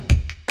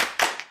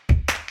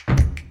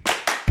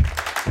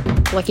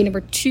Lucky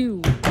number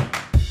 2.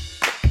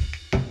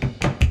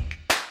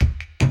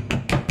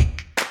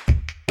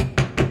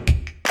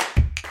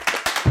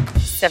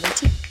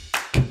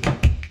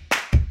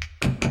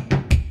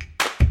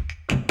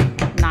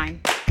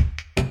 9.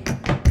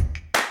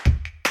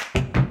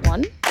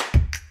 1.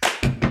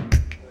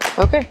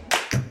 Okay.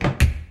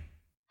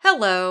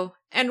 Hello,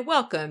 and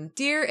welcome,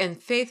 dear and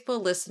faithful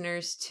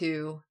listeners,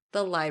 to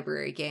The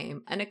Library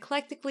Game, an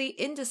eclectically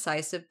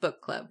indecisive book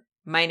club.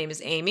 My name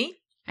is Amy.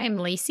 I'm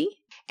Lacey.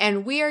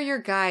 And we are your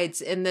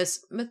guides in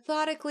this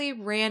methodically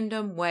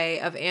random way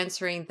of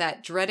answering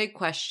that dreaded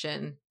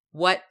question,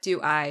 what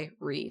do I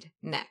read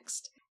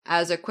next?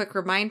 As a quick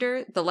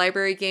reminder, the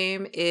library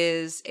game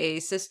is a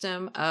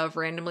system of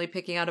randomly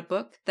picking out a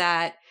book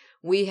that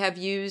we have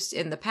used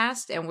in the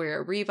past and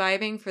we're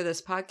reviving for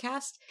this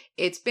podcast.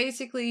 It's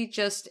basically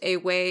just a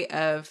way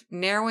of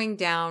narrowing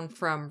down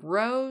from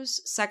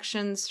rows,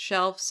 sections,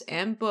 shelves,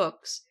 and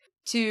books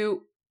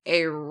to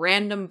a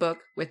random book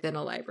within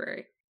a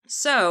library.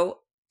 So,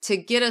 to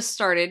get us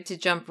started, to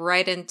jump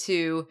right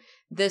into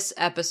this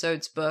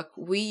episode's book,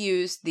 we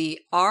use the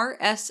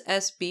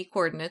RSSB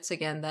coordinates.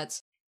 Again,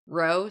 that's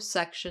row,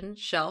 section,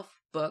 shelf,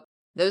 book.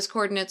 Those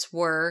coordinates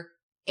were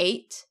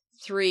 8,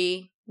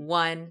 3,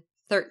 1,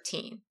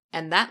 13.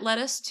 And that led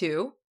us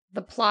to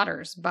The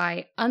Plotters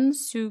by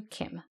Unsoo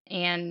Kim.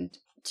 And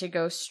to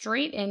go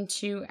straight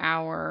into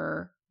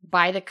our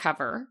by the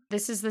cover,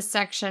 this is the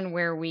section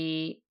where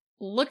we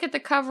look at the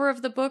cover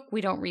of the book.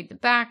 We don't read the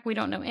back. We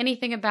don't know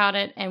anything about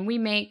it. And we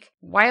make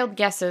wild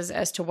guesses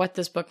as to what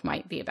this book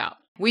might be about.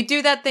 we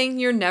do that thing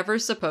you're never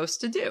supposed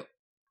to do.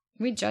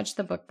 We judge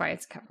the book by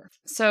its cover.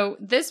 So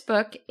this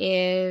book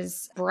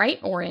is bright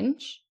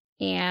orange,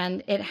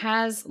 and it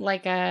has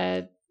like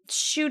a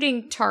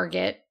shooting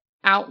target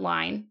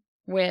outline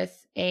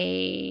with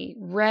a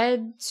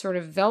red sort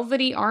of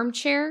velvety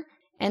armchair,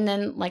 and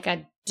then like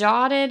a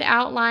dotted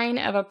outline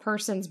of a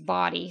person's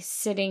body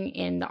sitting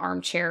in the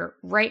armchair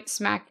right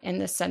smack in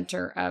the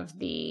center of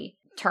the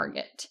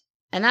target.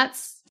 And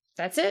that's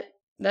it.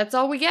 That's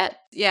all we get.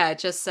 Yeah, it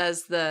just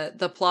says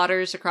the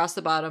plotters across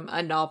the bottom,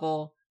 a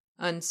novel,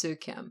 Unsoo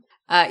Kim.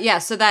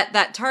 So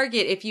that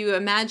target, if you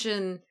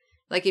imagine,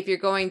 like if you're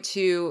going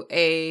to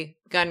a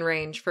gun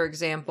range, for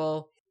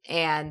example,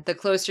 and the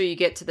closer you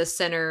get to the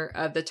center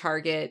of the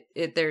target,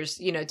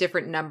 there's,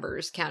 different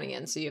numbers counting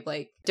in. So you have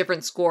like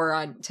different score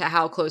on to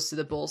how close to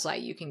the bullseye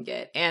you can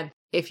get. And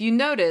if you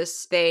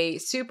notice, they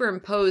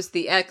superimposed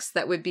the X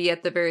that would be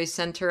at the very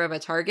center of a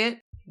target.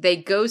 They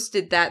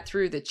ghosted that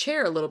through the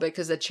chair a little bit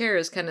because the chair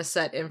is kind of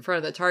set in front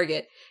of the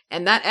target.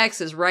 And that X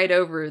is right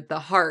over the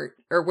heart,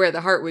 or where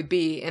the heart would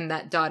be in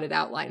that dotted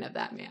outline of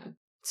that man.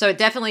 So it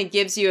definitely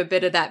gives you a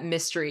bit of that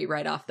mystery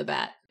right off the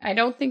bat. I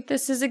don't think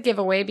this is a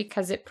giveaway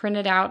because it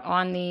printed out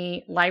on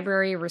the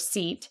library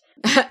receipt.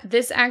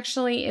 This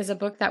actually is a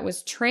book that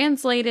was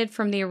translated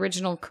from the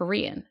original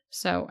Korean.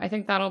 So I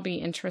think that'll be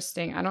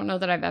interesting. I don't know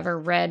that I've ever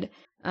read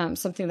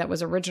something that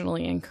was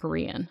originally in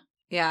Korean.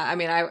 Yeah, I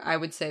mean, I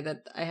would say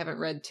that I haven't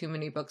read too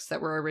many books that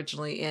were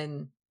originally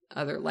in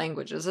other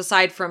languages,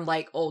 aside from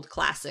like old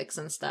classics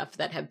and stuff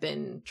that have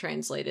been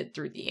translated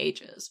through the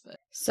ages. But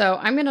so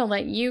I'm going to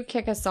let you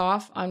kick us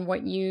off on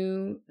what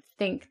you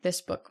think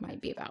this book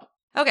might be about.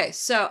 Okay,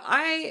 so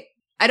I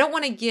don't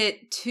want to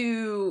get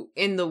too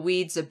in the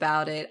weeds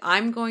about it.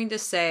 I'm going to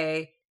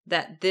say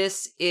that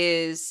this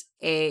is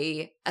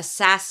a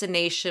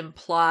assassination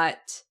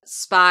plot,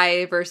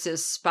 spy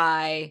versus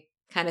spy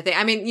kind of thing.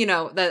 I mean,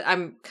 that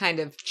I'm kind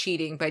of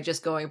cheating by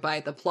just going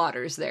by the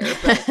plotters there,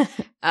 but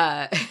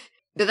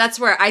but that's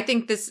where I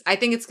think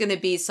it's going to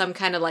be some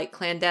kind of like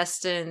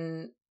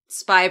clandestine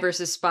spy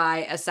versus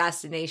spy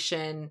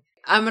assassination.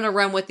 I'm going to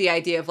run with the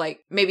idea of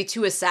like maybe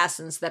two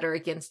assassins that are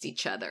against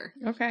each other.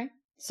 Okay.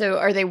 So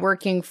are they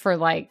working for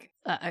like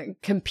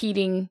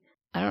competing,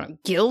 I don't know,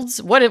 guilds?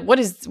 What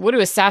do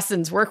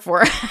assassins work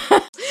for?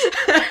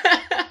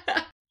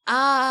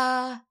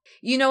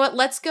 You know what?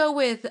 Let's go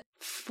with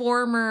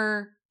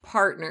former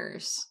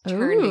partners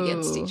turned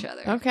against each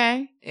other.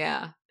 Okay.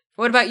 Yeah.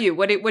 What about you?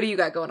 What do you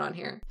got going on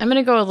here? I'm going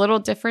to go a little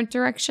different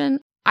direction.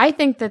 I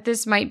think that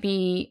this might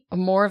be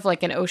more of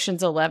like an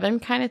Ocean's 11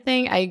 kind of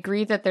thing. I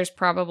agree that there's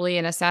probably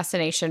an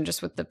assassination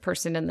just with the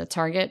person in the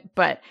target,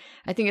 but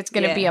I think it's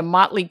going to be a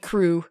motley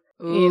crew,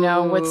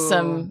 with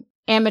some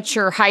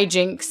amateur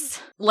hijinks.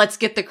 Let's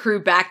get the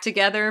crew back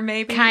together,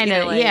 maybe? Kind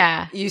of,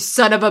 yeah. You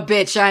son of a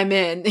bitch, I'm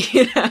in,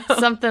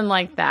 Something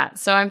like that.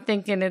 So I'm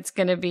thinking it's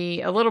going to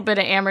be a little bit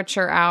of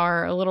amateur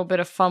hour, a little bit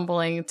of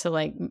fumbling to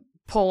like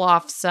pull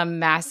off some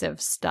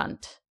massive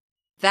stunt.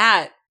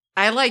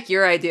 I like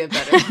your idea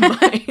better than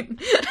mine.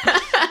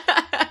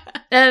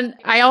 And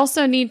I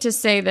also need to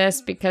say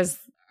this because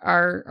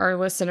our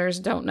listeners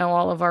don't know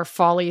all of our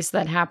follies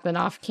that happen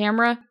off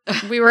camera.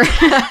 We were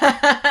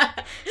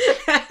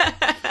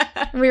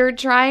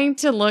trying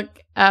to look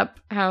up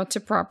how to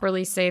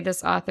properly say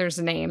this author's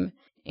name.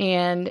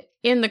 And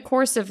in the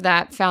course of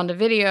that, found a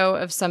video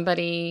of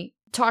somebody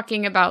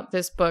talking about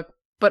this book,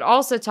 but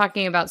also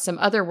talking about some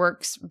other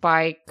works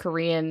by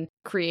Korean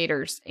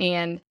creators.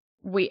 And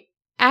we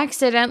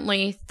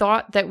accidentally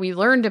thought that we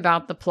learned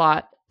about the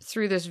plot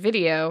through this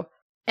video.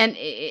 And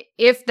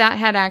if that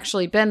had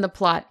actually been the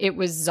plot, it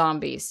was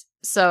zombies.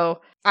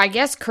 So I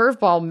guess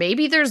curveball,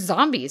 maybe there's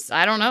zombies.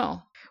 I don't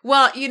know.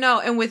 Well,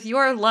 and with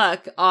your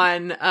luck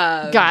on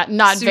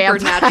not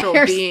supernatural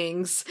vampires.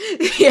 Beings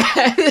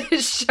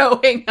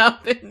showing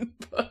up in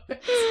books.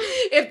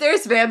 If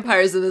there's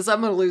vampires in this,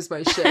 I'm going to lose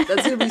my shit.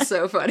 That's going to be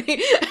so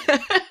funny.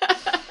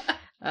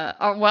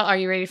 Well, are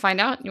you ready to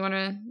find out? You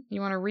want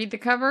to read the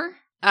cover?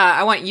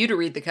 I want you to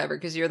read the cover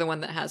because you're the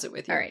one that has it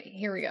with you. All right,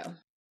 here we go.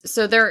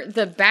 So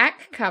the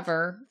back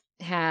cover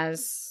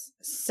has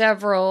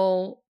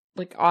several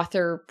like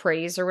author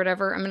praise or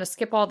whatever. I'm going to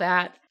skip all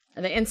that.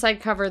 And the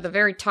inside cover, the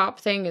very top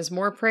thing is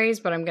more praise,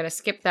 but I'm going to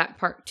skip that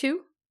part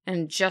too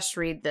and just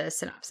read the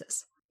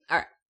synopsis. All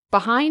right.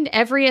 Behind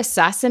every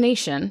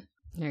assassination,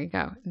 there you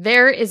go,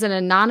 there is an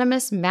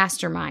anonymous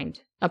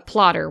mastermind, a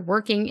plotter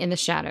working in the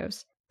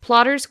shadows.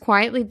 Plotters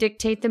quietly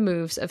dictate the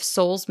moves of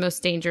Seoul's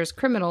most dangerous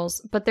criminals,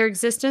 but their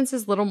existence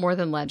is little more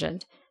than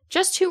legend.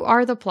 Just who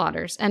are the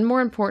plotters, and more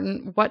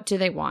important, what do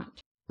they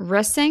want?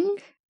 Reseng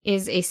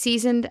is a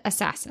seasoned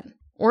assassin.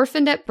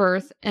 Orphaned at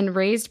birth and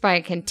raised by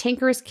a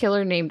cantankerous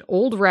killer named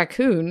Old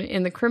Raccoon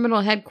in the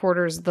criminal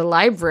headquarters, the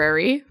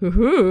library.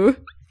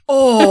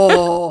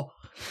 Oh!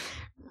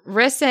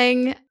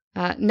 Reseng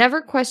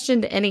never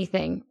questioned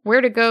anything,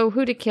 where to go,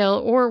 who to kill,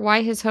 or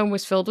why his home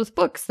was filled with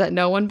books that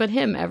no one but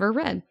him ever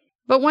read.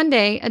 But one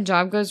day, a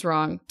job goes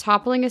wrong,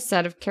 toppling a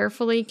set of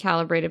carefully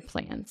calibrated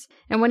plans.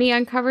 And when he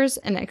uncovers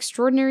an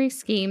extraordinary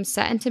scheme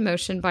set into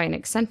motion by an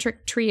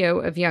eccentric trio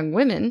of young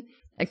women,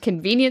 a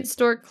convenience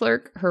store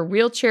clerk, her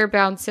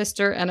wheelchair-bound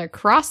sister, and a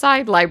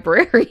cross-eyed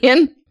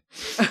librarian.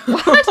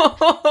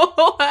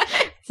 What?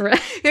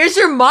 Here's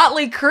your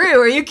motley crew.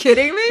 Are you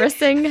kidding me?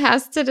 Reseng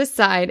has to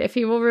decide if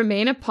he will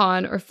remain a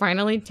pawn or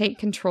finally take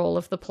control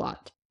of the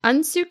plot.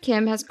 Unsoo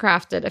Kim has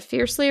crafted a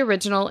fiercely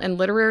original and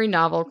literary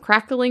novel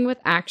crackling with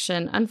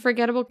action,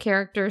 unforgettable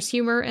characters,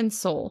 humor, and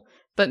soul.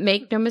 But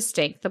make no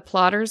mistake, The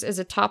Plotters is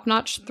a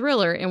top-notch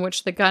thriller in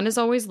which the gun is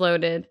always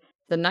loaded,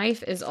 the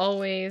knife is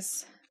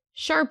always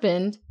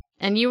sharpened,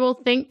 and you will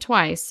think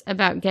twice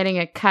about getting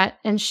a cut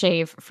and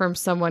shave from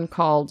someone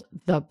called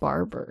the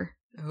barber.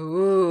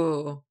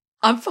 Ooh.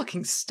 I'm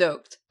fucking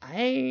stoked.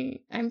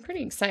 I'm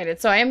pretty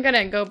excited. So I am going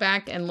to go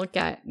back and look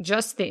at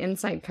just the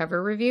inside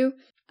cover review.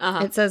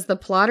 It says, The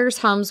Plotters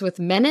hums with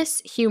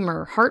menace,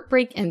 humor,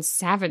 heartbreak, and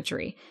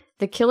savagery.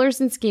 The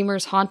killers and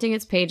schemers haunting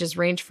its pages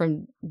range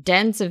from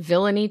dens of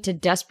villainy to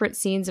desperate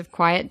scenes of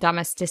quiet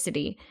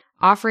domesticity,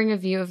 offering a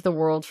view of the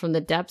world from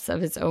the depths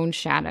of its own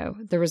shadow.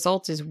 The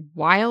result is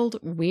wild,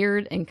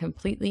 weird, and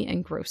completely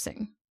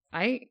engrossing.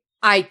 I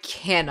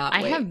cannot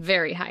wait. I have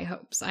very high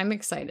hopes. I'm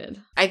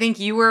excited. I think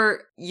you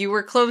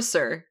were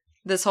closer.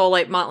 This whole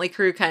like Motley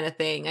Crue kind of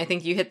thing. I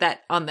think you hit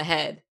that on the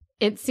head.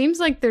 It seems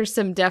like there's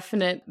some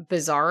definite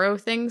bizarro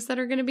things that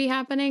are going to be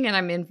happening,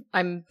 and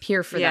I'm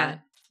here for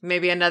that.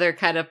 Maybe another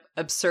kind of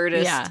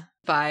absurdist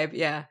vibe.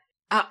 Yeah.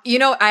 I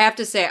have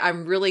to say,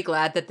 I'm really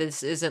glad that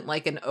this isn't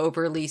like an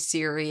overly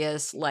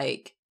serious,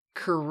 like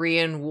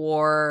Korean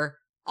War,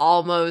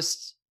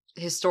 almost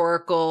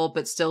historical,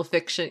 but still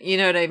fiction. You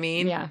know what I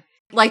mean? Yeah.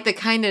 Like the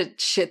kind of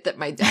shit that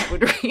my dad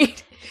would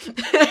read.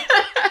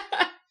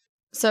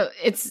 So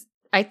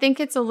I think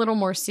it's a little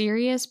more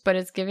serious, but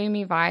it's giving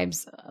me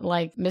vibes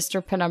like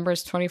Mr.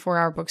 Penumbra's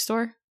 24-hour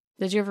bookstore.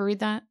 Did you ever read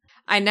that?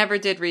 I never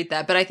did read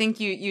that, but I think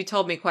you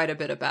told me quite a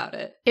bit about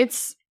it.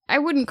 I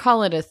wouldn't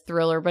call it a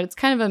thriller, but it's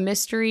kind of a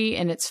mystery,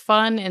 and it's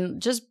fun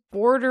and just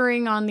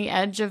bordering on the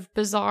edge of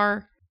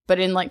bizarre, but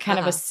in like kind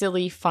of a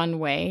silly, fun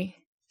way.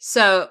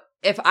 So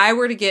if I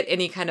were to get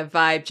any kind of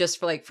vibe just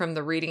for like from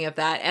the reading of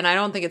that, and I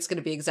don't think it's going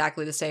to be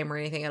exactly the same or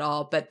anything at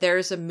all, but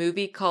there's a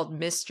movie called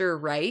Mr.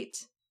 Right.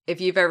 If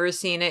you've ever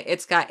seen it,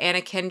 it's got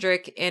Anna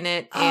Kendrick in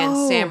it and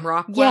Sam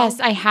Rockwell. Yes,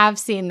 I have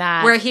seen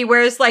that. Where he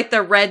wears like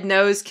the red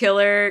nose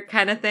killer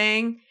kind of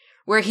thing,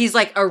 where he's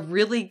like a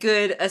really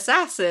good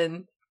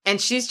assassin. And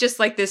she's just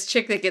like this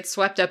chick that gets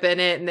swept up in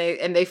it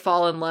and they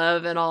fall in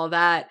love and all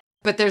that.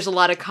 But there's a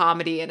lot of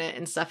comedy in it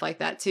and stuff like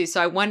that too.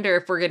 So I wonder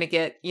if we're going to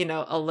get,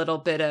 a little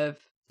bit of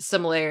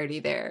similarity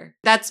there.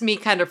 That's me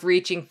kind of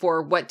reaching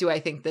for what do I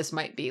think this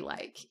might be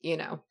like,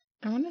 I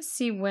want to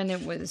see when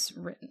it was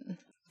written.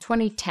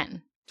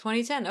 2010.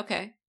 2010,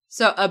 okay.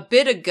 So a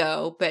bit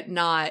ago, but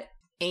not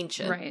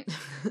ancient. Right.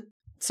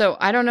 So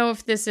I don't know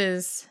if this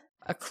is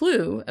a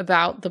clue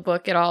about the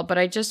book at all, but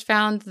I just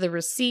found the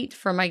receipt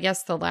from, I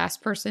guess, the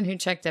last person who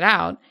checked it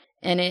out.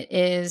 And it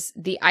is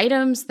the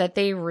items that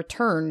they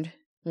returned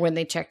when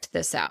they checked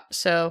this out.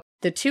 So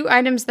the two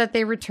items that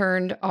they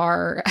returned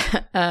are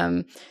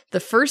the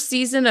first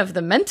season of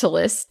The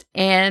Mentalist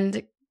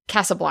and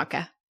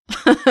Casablanca.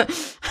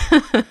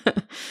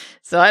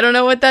 So I don't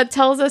know what that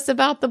tells us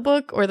about the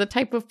book or the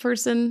type of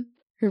person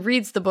who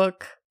reads the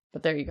book,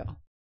 but there you go.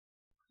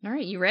 All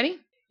right, you ready?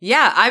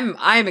 Yeah,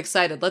 I'm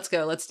excited. Let's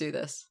go. Let's do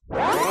this.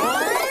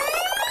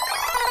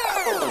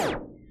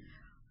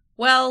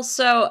 Well,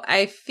 so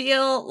I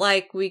feel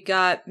like we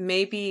got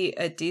maybe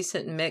a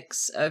decent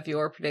mix of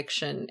your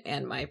prediction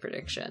and my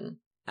prediction.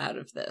 out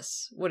of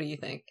this? What do you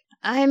think?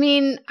 I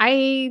mean,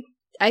 I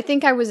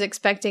think I was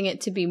expecting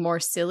it to be more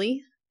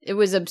silly. It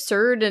was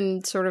absurd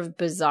and sort of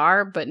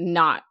bizarre, but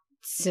not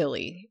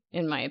silly,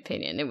 in my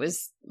opinion. It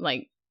was,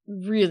 like,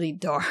 really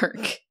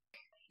dark.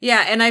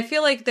 Yeah, and I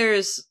feel like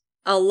there's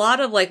a lot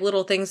of, like,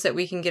 little things that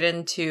we can get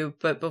into,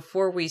 but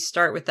before we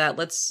start with that,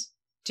 let's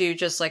do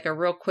just, like, a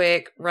real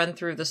quick run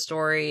through the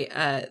story.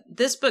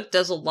 This book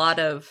does a lot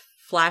of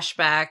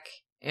flashback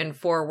and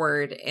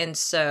forward, and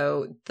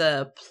so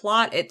the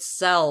plot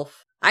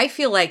itself, I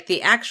feel like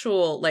the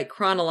actual, like,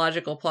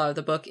 chronological plot of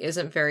the book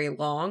isn't very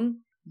long,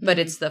 but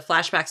it's the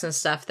flashbacks and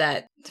stuff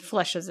that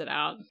fleshes it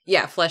out.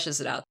 Yeah,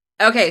 fleshes it out.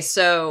 Okay,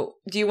 so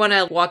do you want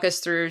to walk us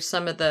through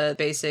some of the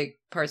basic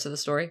parts of the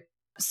story?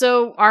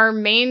 So our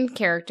main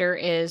character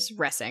is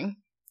Ressing,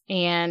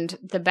 and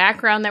the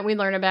background that we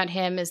learn about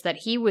him is that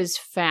he was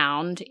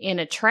found in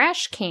a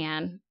trash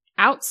can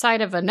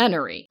outside of a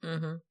nunnery.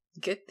 Mm-hmm.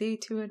 Get thee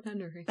to a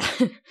nunnery.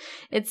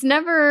 It's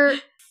never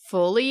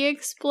fully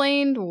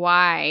explained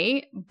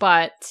why,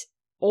 but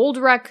Old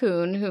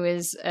Raccoon, who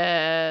is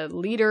a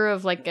leader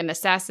of like an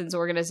assassin's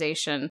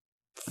organization,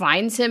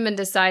 finds him and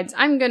decides,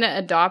 I'm going to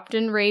adopt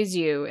and raise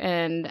you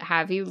and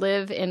have you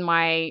live in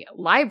my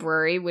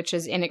library, which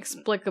is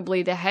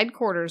inexplicably the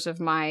headquarters of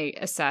my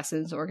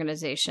assassin's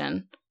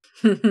organization.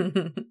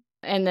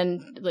 And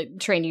then like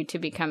train you to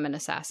become an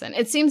assassin.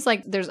 It seems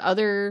like there's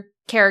other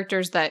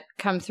characters that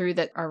come through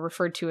that are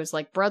referred to as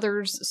like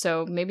brothers.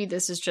 So maybe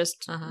this is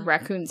just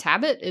Raccoon's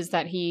habit, is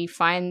that he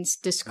finds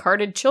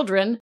discarded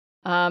children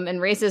and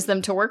raises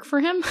them to work for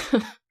him.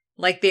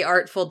 Like the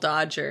Artful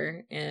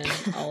Dodger in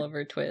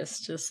Oliver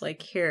Twist. Just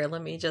like, here,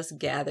 let me just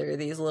gather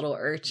these little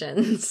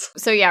urchins.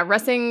 So yeah,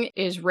 Ressing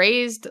is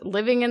raised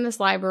living in this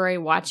library,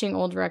 watching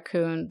Old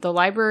Raccoon. The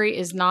library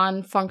is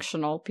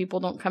non-functional. People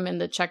don't come in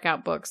to check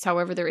out books.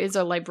 However, there is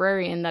a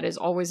librarian that is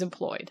always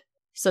employed.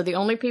 So the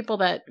only people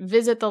that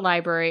visit the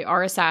library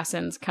are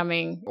assassins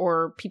coming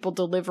or people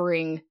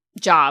delivering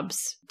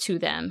jobs to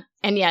them.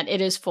 And yet it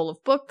is full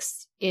of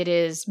books. It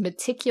is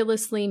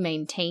meticulously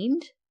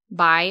maintained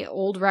by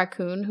Old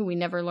Raccoon, who we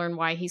never learn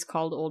why he's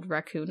called Old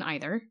Raccoon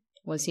either.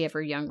 Was he ever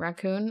Young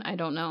Raccoon? I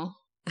don't know.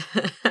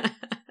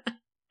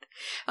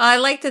 I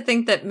like to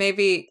think that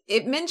maybe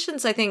it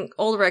mentions, I think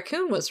Old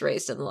Raccoon was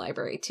raised in the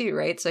library too,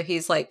 right? So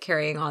he's like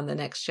carrying on the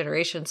next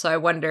generation. So I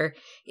wonder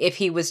if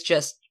he was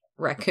just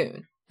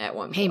Raccoon at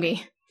one point.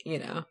 Maybe. You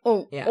know.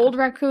 Oh, yeah. Old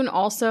Raccoon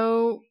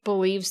also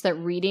believes that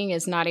reading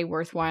is not a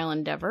worthwhile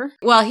endeavor.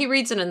 Well, he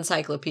reads an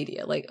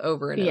encyclopedia like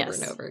over and over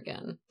and over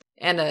again.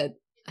 And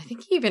I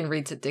think he even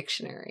reads a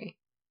dictionary.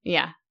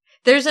 Yeah.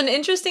 There's an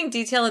interesting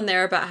detail in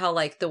there about how,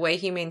 like, the way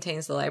he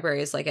maintains the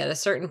library is, like, at a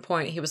certain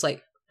point, he was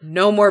like,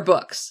 no more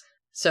books.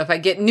 So if I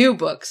get new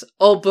books,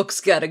 old books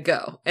gotta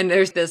go. And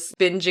there's this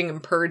binging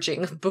and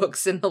purging of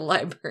books in the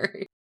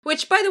library.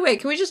 Which, by the way,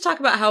 can we just talk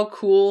about how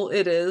cool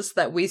it is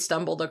that we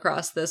stumbled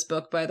across this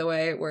book, by the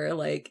way, where,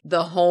 like,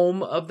 the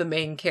home of the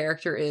main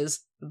character is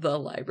the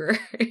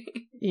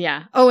library.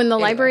 Yeah. Oh, and the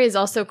library is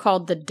also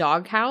called the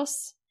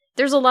Doghouse.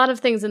 There's a lot of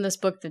things in this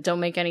book that don't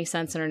make any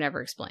sense and are never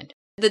explained.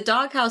 The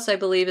doghouse, I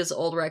believe, is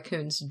Old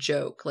Raccoon's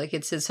joke. Like,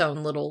 it's his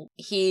own little...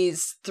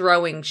 He's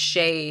throwing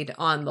shade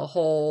on the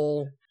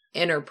whole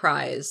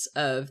enterprise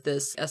of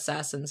this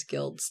Assassin's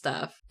Guild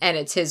stuff. And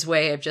it's his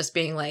way of just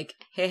being like,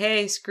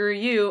 hey, screw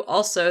you.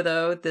 Also,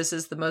 though, this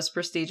is the most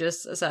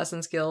prestigious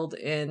Assassin's Guild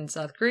in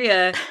South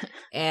Korea.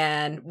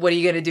 And what are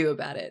you going to do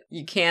about it?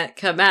 You can't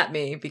come at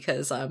me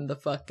because I'm the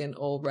fucking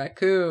Old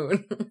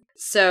Raccoon.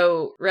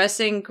 So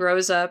Ressing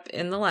grows up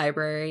in the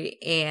library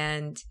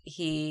and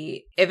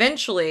he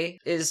eventually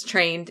is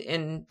trained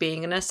in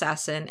being an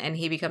assassin, and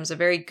he becomes a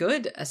very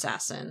good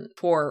assassin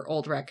for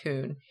Old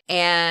Raccoon.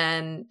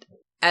 And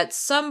at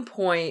some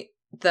point,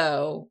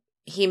 though,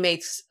 he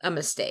makes a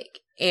mistake.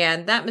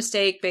 And that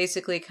mistake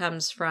basically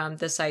comes from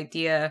this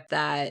idea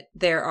that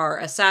there are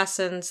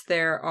assassins,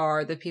 there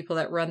are the people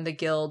that run the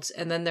guilds,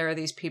 and then there are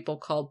these people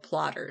called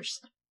plotters.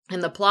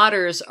 And the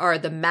plotters are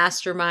the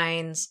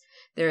masterminds.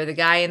 They're the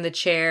guy in the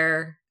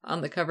chair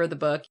on the cover of the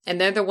book. And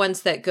they're the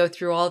ones that go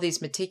through all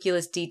these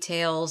meticulous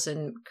details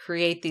and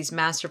create these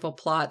masterful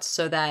plots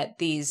so that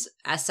these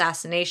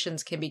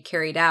assassinations can be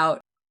carried out.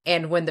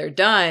 And when they're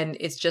done,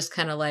 it's just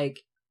kind of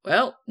like,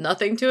 well,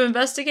 nothing to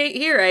investigate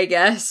here, I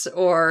guess.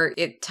 Or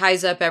it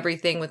ties up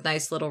everything with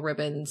nice little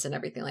ribbons and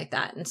everything like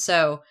that. And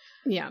so...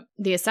 Yeah,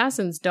 the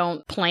assassins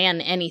don't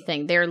plan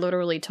anything. They're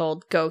literally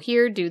told, go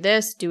here, do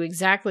this, do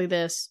exactly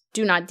this.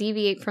 Do not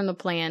deviate from the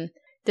plan.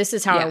 This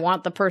is how I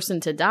want the person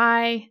to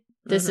die.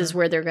 This is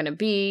where they're going to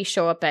be.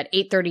 Show up at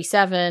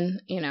 8:37,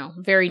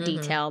 very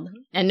detailed.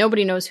 And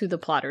nobody knows who the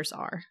plotters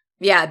are.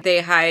 Yeah, they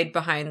hide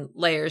behind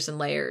layers and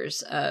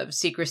layers of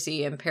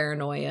secrecy and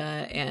paranoia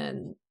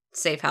and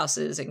safe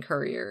houses and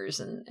couriers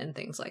and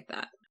things like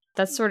that.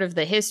 That's sort of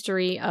the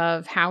history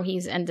of how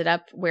he's ended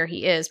up where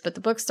he is. But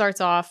the book starts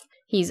off,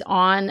 he's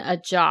on a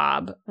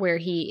job where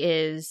he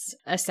is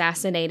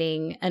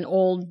assassinating an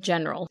old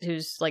general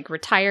who's like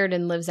retired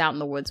and lives out in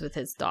the woods with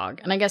his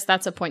dog. And I guess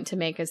that's a point to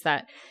make, is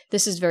that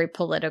this is very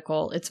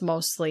political. It's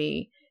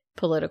mostly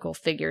political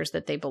figures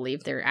that they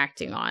believe they're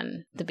acting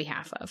on the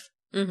behalf of.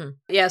 Mm-hmm.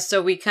 Yeah,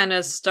 so we kind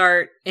of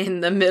start in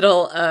the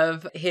middle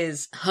of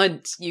his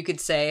hunt, you could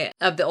say,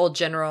 of the old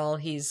general.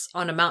 He's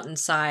on a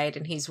mountainside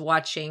and he's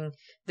watching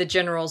the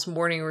general's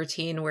morning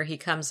routine where he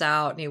comes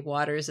out and he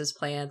waters his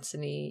plants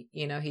and he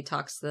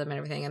talks to them and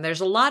everything. And there's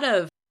a lot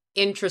of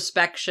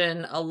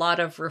introspection, a lot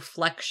of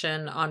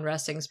reflection on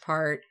Ressing's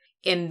part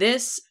in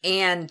this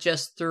and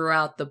just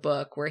throughout the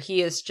book, where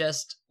he is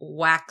just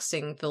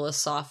waxing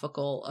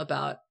philosophical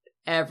about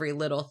every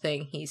little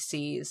thing he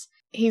sees.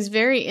 He's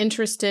very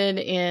interested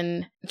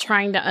in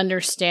trying to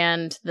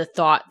understand the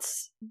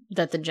thoughts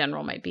that the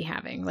general might be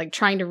having, like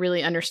trying to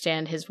really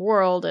understand his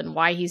world and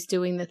why he's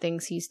doing the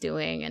things he's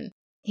doing. And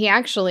he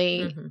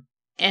actually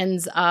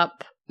ends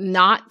up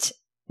not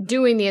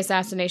doing the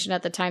assassination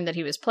at the time that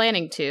he was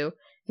planning to.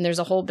 And there's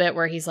a whole bit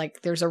where he's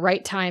like, there's a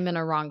right time and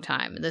a wrong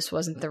time. This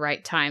wasn't the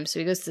right time. So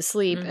he goes to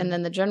sleep and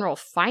then the general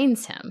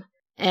finds him.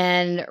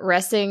 And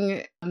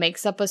Ressing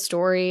makes up a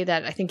story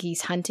that I think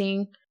he's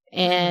hunting.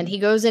 And he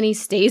goes and he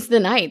stays the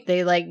night.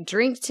 They like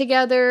drink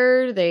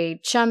together. They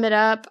chum it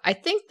up. I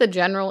think the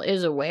general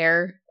is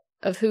aware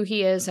of who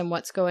he is and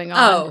what's going on.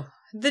 Oh,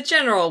 the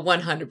general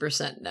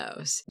 100%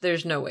 knows.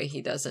 There's no way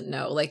he doesn't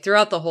know. Like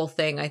throughout the whole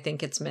thing, I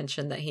think it's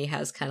mentioned that he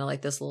has kind of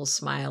like this little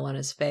smile on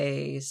his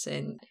face.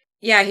 And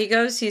yeah,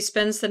 he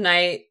spends the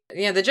night.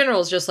 Yeah, the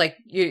general's just like,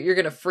 you're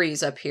going to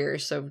freeze up here.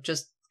 So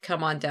just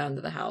come on down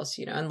to the house,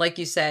 And like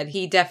you said,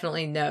 he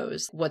definitely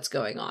knows what's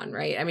going on,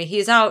 right? I mean,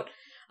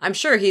 I'm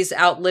sure he's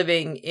out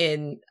living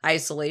in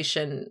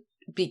isolation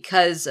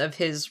because of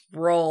his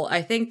role.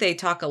 I think they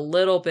talk a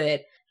little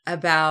bit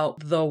about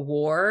the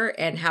war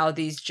and how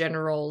these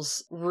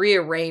generals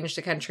rearranged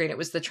the country, and it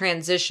was the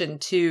transition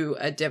to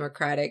a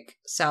democratic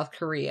South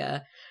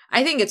Korea.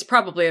 I think it's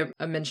probably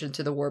a mention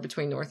to the war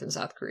between North and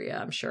South Korea,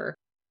 I'm sure.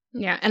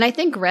 Yeah, and I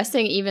think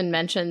Ressing even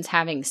mentions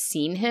having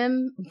seen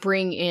him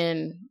bring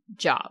in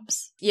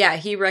jobs. Yeah,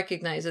 he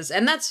recognizes,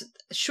 and that's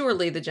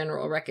surely the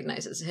general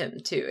recognizes him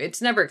too.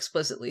 It's never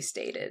explicitly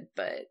stated,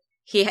 but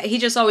he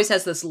just always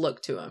has this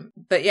look to him.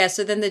 But yeah,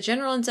 so then the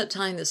general ends up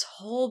telling this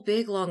whole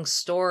big long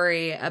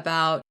story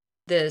about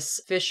this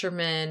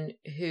fisherman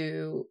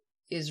who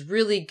is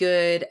really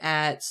good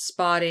at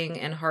spotting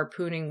and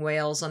harpooning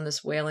whales on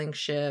this whaling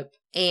ship.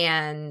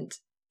 And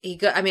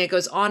it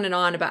goes on and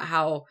on about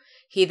how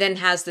he then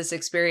has this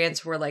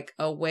experience where like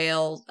a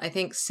whale, I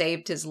think,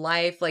 saved his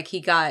life. Like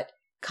he got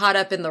caught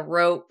up in the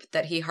rope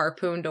that he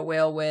harpooned a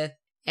whale with,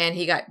 and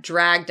he got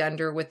dragged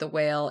under with the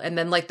whale. And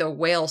then like the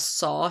whale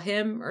saw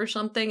him or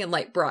something and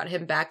like brought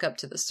him back up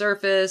to the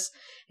surface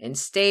and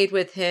stayed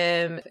with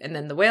him. And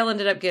then the whale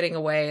ended up getting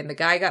away and the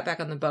guy got back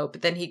on the boat,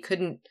 but then he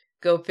couldn't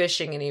go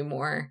fishing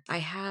anymore. I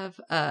have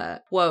a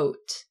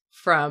quote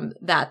from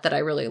that I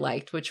really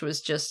liked, which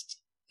was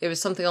it was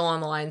something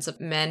along the lines of,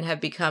 men have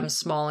become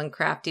small and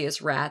crafty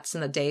as rats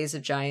and the days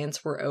of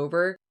giants were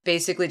over.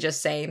 Basically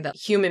just saying that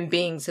human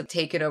beings have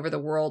taken over the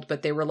world,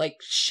 but they were like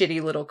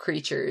shitty little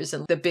creatures,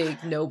 and the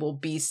big noble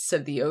beasts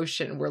of the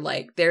ocean were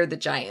like, they're the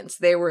giants.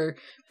 They were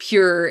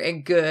pure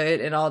and good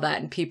and all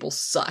that, and people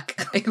suck.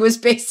 It was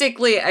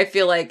basically, I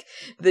feel like,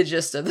 the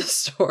gist of the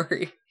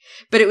story.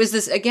 But it was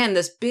this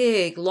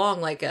big, long,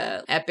 like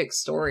a epic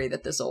story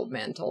that this old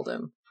man told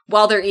him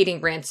while they're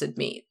eating rancid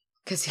meat,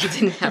 because he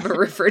didn't have a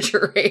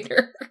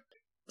refrigerator.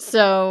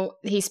 So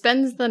he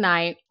spends the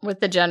night with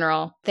the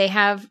general. They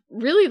have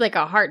really like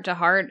a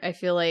heart-to-heart. I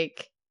feel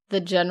like the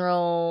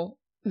general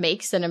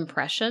makes an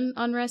impression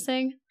on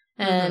Ressing.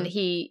 And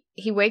he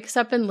wakes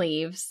up and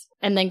leaves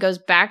and then goes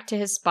back to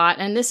his spot.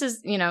 And this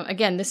is,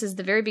 again, this is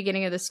the very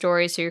beginning of the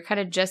story. So you're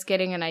kind of just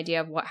getting an idea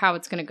of how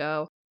it's going to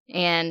go.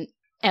 And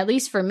at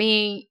least for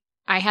me,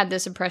 I had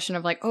this impression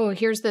of like, oh,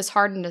 here's this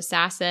hardened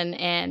assassin,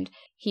 and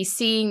he's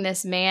seeing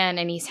this man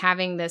and he's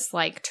having this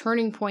like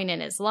turning point in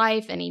his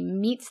life, and he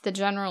meets the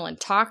general and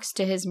talks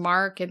to his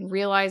mark and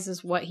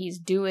realizes what he's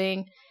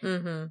doing.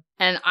 And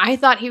I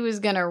thought he was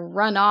going to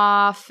run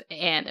off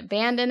and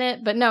abandon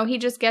it, but no, he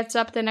just gets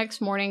up the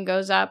next morning,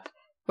 goes up,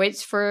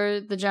 waits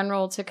for the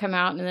general to come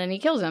out, and then he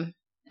kills him.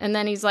 And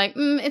then he's like,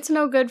 it's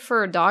no good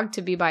for a dog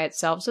to be by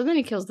itself. So then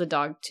he kills the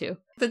dog too.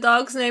 The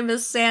dog's name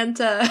is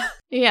Santa.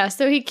 Yeah,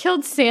 so he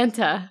killed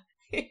Santa.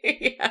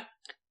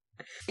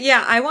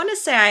 Yeah, I want to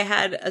say I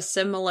had a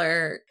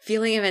similar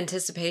feeling of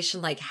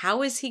anticipation. Like,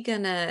 how is he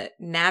going to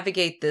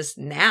navigate this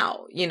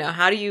now?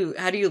 How do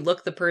you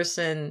look the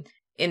person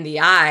in the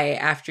eye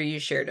after you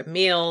shared a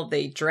meal?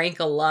 They drank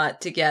a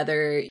lot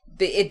together.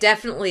 It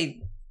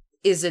definitely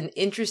is an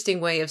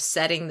interesting way of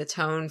setting the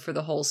tone for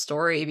the whole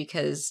story,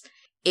 because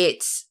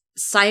it's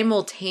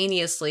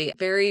simultaneously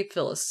very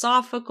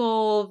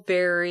philosophical,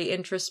 very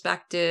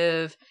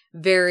introspective,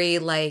 very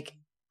like,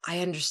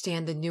 I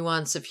understand the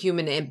nuance of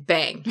human, and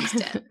bang, he's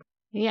dead.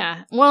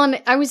 Yeah. Well,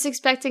 and I was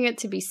expecting it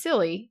to be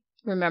silly,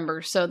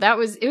 remember? So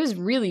it was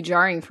really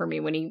jarring for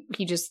me when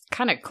he just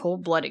kind of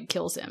cold-blooded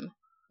kills him.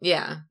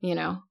 Yeah. You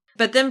know?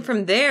 But then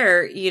from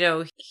there,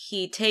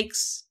 he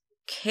takes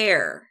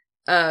care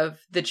of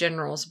the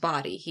general's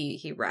body.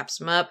 He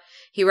wraps him up.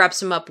 He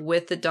wraps him up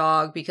with the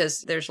dog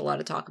because there's a lot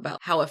of talk about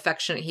how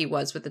affectionate he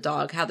was with the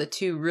dog, how the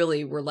two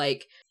really were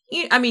like,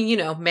 I mean, you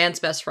know, man's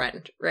best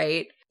friend,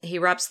 right? He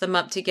wraps them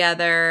up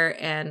together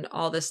and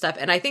all this stuff.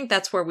 And I think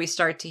that's where we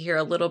start to hear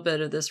a little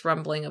bit of this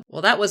rumbling of,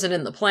 well, that wasn't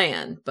in the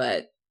plan,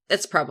 but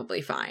it's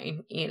probably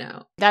fine, you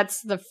know.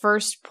 That's the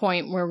first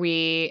point where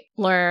we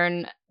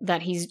learn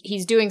that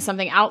he's doing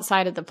something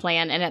outside of the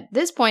plan. And at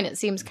this point, it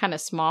seems kind of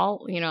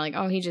small, you know, like,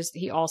 oh,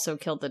 he also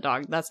killed the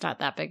dog. That's not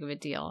that big of a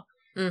deal.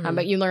 Mm-hmm.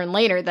 But you learn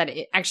later that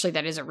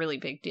that is a really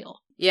big deal.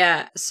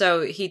 Yeah.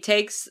 So he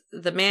takes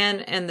the man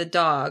and the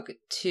dog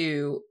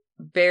to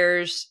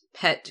Bear's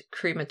pet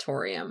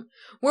crematorium,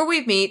 where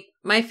we meet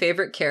my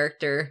favorite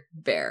character,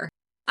 Bear.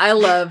 I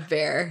love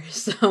Bear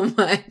so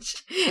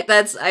much.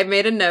 I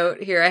made a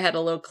note here. I had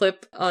a little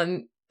clip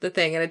on the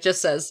thing and it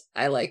just says,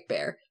 I like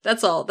Bear.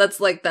 That's all. That's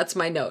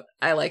my note.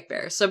 I like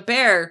Bear. So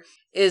Bear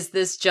is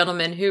this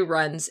gentleman who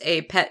runs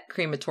a pet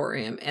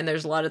crematorium. And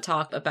there's a lot of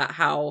talk about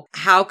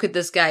how could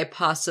this guy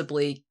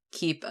possibly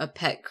keep a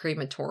pet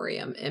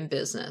crematorium in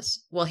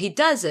business? Well, he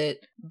does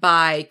it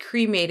by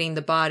cremating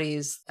the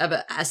bodies of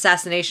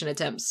assassination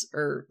attempts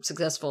or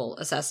successful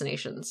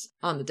assassinations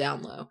on the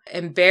down low.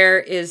 And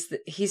Bear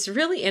he's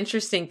really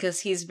interesting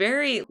because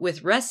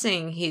with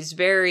Ressing, he's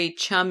very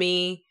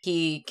chummy.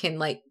 He can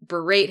like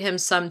berate him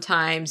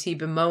sometimes. He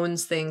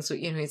bemoans things.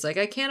 You know, he's like,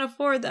 I can't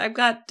afford that. I've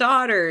got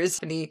daughters.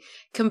 And he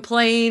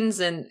complains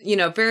and, you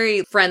know,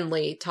 very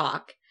friendly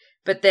talk.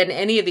 But then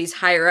any of these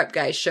higher up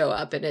guys show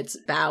up and it's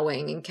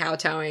bowing and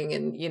kowtowing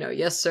and, you know,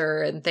 yes,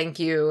 sir, and thank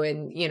you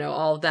and, you know,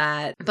 all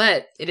that.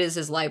 But it is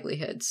his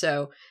livelihood.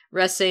 So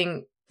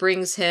Ressing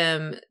brings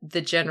him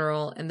the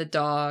general and the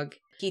dog.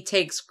 He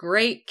takes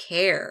great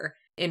care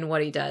in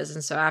what he does.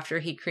 And so after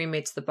he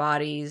cremates the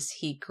bodies,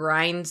 he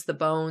grinds the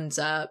bones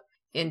up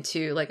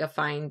into like a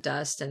fine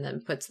dust and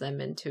then puts them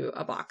into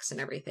a box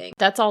and everything.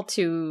 That's all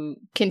to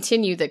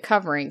continue the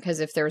covering because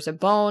if there's a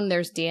bone,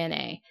 there's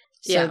DNA.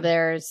 So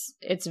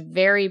it's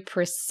very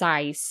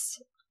precise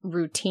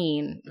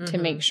routine to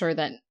make sure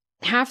that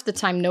half the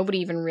time nobody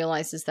even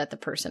realizes that the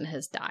person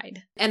has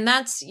died. And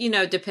that's, you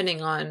know,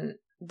 depending on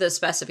the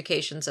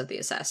specifications of the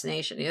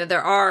assassination. You know,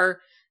 there are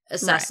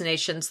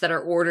assassinations that are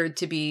ordered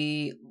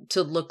to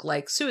look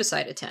like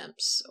suicide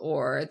attempts,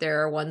 or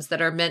there are ones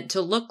that are meant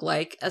to look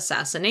like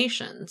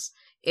assassinations.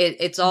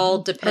 It's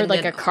all dependent. Or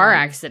like a car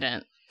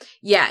accident.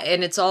 Yeah,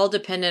 and it's all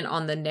dependent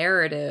on the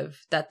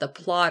narrative that the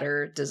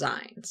plotter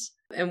designs.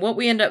 And what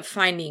we end up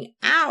finding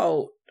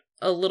out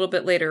a little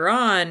bit later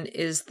on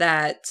is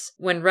that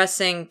when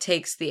Ressing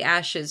takes the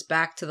ashes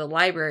back to the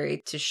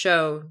library to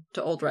show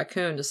to Old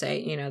Raccoon to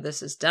say, you know,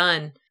 this is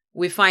done,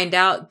 we find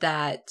out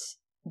that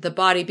the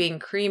body being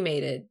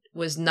cremated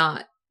was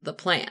not the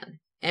plan.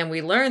 And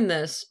we learn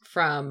this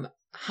from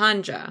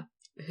Hanja,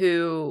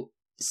 who,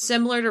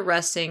 similar to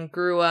Ressing,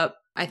 grew up,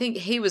 I think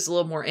he was a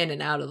little more in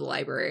and out of the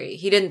library.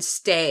 He didn't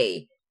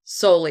stay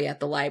solely at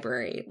the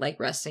library like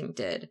Ressing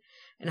did.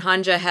 And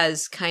Hanja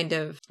has kind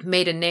of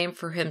made a name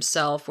for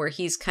himself where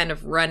he's kind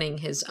of running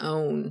his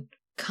own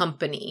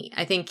company.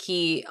 I think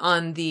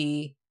on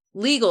the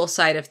legal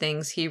side of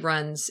things, he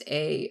runs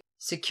a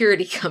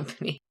security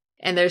company.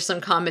 And there's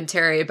some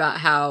commentary about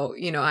how,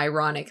 you know,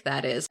 ironic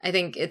that is. I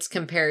think it's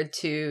compared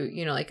to,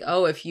 you know, like,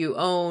 oh, if you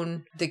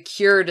own the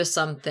cure to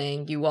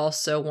something, you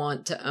also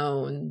want to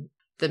own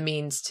the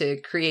means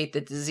to create the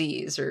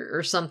disease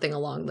or something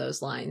along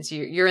those lines.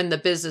 You're in the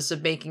business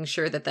of making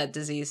sure that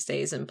disease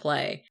stays in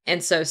play.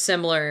 And so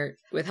similar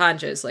with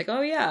Hanja, it's like, oh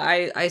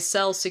yeah, I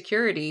sell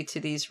security to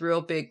these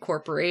real big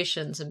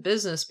corporations and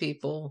business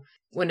people,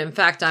 when in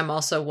fact I'm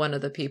also one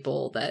of the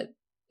people that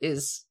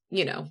is,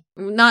 you know,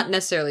 not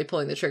necessarily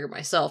pulling the trigger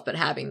myself, but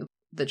having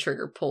the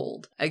trigger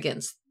pulled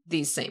against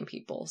these same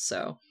people.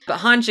 So, but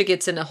Hanja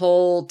gets in a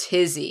whole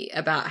tizzy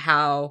about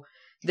how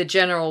the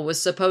general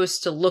was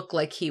supposed to look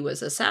like he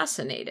was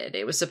assassinated.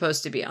 It was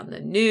supposed to be on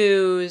the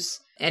news.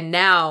 And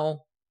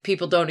now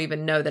people don't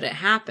even know that it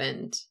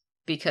happened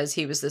because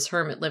he was this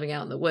hermit living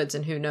out in the woods.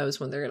 And who knows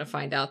when they're going to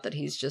find out that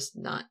he's just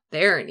not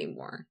there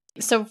anymore.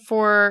 So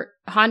for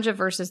Hanja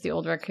versus the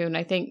Old Raccoon,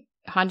 I think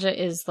Hanja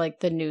is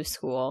like the new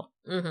school.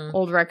 Mm-hmm.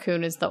 Old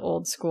Raccoon is the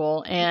old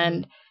school.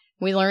 And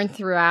we learn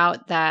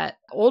throughout that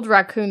Old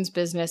Raccoon's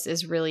business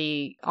is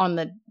really on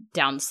the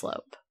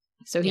downslope.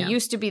 So he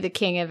used to be the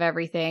king of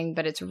everything,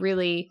 but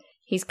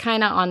he's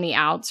kind of on the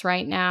outs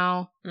right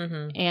now.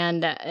 Mm-hmm.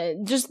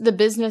 And just the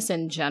business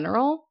in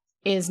general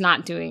is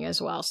not doing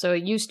as well. So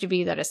it used to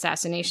be that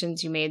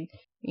assassinations, you made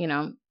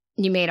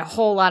a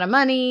whole lot of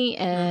money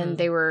and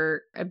they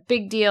were a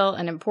big deal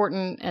and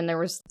important. And there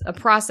was a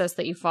process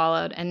that you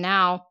followed. And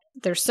now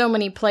there's so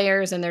many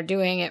players and they're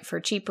doing it for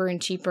cheaper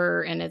and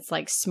cheaper. And it's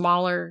like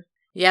smaller.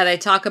 Yeah, they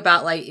talk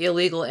about like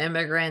illegal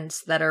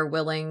immigrants that are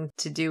willing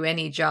to do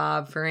any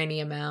job for any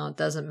amount.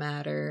 Doesn't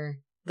matter.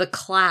 The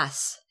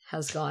class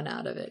has gone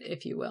out of it,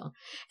 if you will.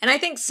 And I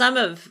think some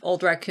of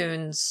Old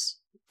Raccoon's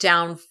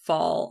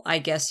downfall, I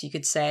guess you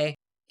could say,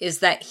 is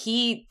that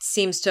he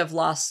seems to have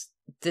lost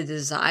the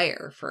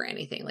desire for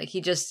anything. Like he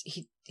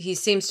he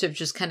seems to have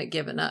just kind of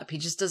given up. He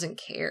just doesn't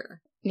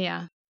care.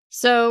 Yeah.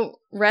 So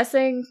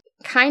Ressing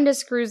kind of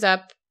screws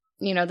up,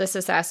 this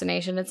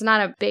assassination. It's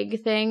not a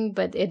big thing,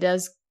 but it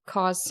does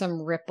cause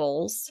some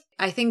ripples.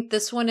 I think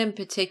this one in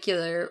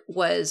particular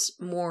was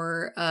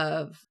more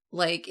of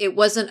like, it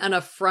wasn't an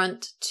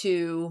affront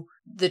to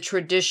the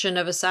tradition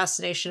of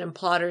assassination and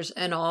plotters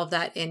and all of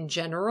that in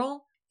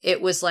general.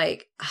 It was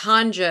like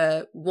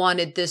Hanja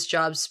wanted this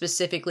job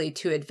specifically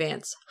to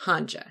advance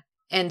Hanja.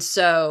 And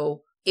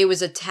so it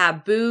was a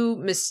taboo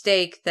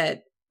mistake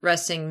that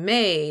Ressing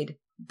made,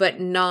 but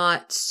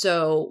not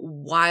so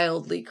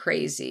wildly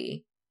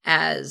crazy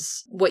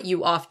as what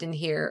you often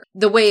hear,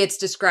 the way it's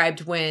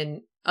described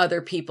when other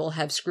people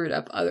have screwed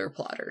up other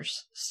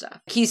plotters'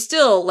 stuff. He's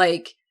still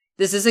like,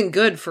 this isn't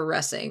good for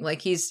Ressing.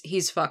 Like,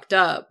 he's fucked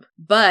up.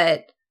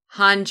 But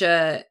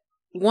Hanja,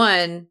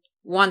 one,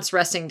 wants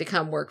Ressing to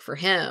come work for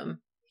him.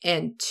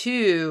 And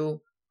two,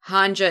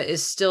 Hanja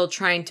is still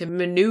trying to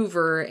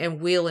maneuver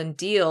and wheel and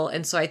deal.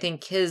 And so I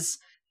think his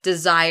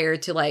desire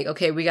to like,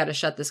 okay, we got to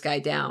shut this guy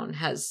down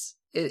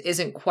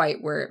isn't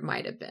quite where it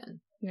might have been.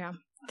 Yeah.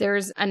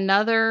 There's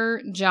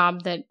another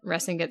job that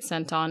Ressing gets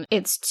sent on.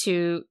 It's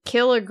to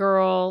kill a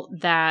girl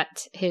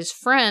that his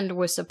friend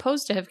was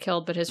supposed to have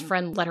killed, but his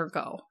friend let her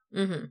go.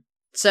 Mm-hmm.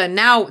 So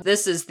now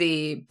this is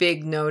the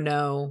big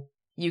no-no.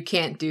 You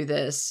can't do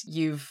this.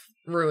 You've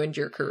ruined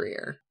your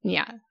career.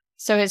 Yeah.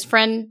 So his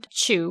friend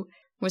Chu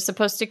was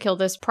supposed to kill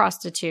this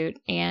prostitute,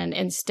 and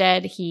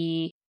instead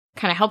he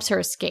kind of helps her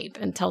escape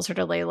and tells her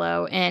to lay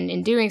low. And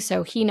in doing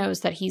so, he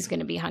knows that he's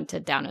going to be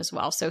hunted down as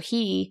well. So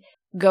he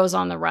goes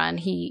on the run.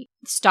 He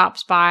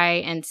stops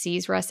by and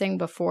sees Ressing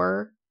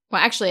before.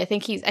 Well, actually, I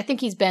think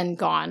he's been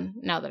gone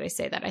now that I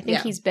say that. I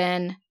think he's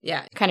been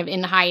kind of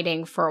in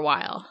hiding for a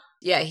while.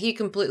 Yeah, he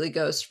completely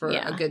goes for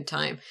a good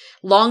time.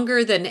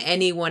 Longer than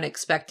anyone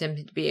expect him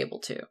to be able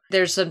to.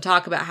 There's some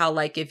talk about how,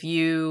 like, if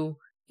you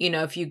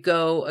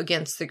go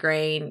against the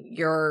grain,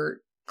 your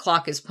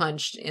clock is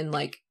punched in,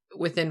 like,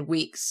 within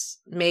weeks,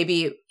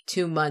 maybe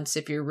 2 months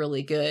if you're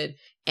really good.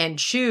 And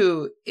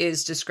Chu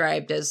is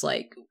described as,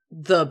 like,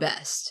 the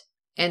best.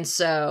 And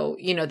so,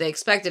 they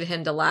expected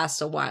him to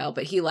last a while,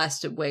 but he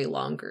lasted way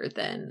longer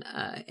than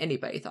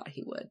anybody thought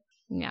he would.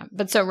 Yeah.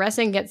 But so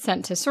Ressing gets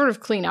sent to sort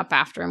of clean up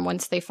after him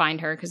once they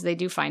find her, because they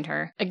do find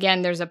her.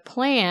 Again, there's a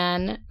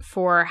plan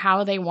for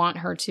how they want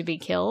her to be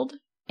killed.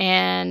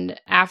 And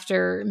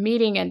after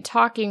meeting and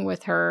talking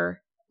with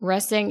her,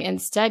 Ressing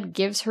instead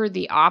gives her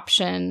the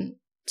option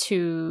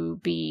to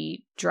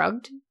be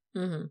drugged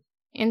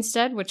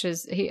instead, which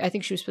is, I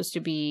think she was supposed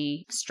to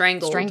be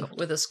strangled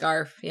with a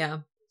scarf. Yeah.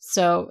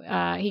 So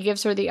he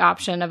gives her the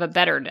option of a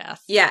better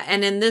death. Yeah.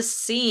 And in this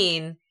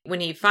scene,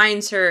 when he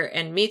finds her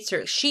and meets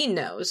her, she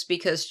knows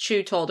because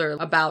Chu told her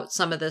about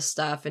some of this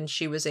stuff and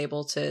she was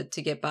able to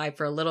get by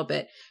for a little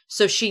bit.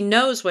 So she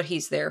knows what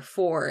he's there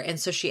for. And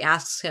so she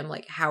asks him,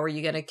 like, how are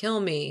you going to kill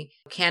me?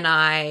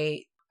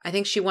 I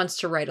think she wants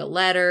to write a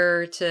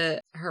letter to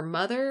her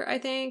mother, I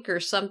think, or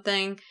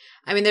something.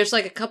 I mean, there's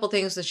like a couple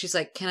things that she's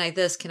like, can I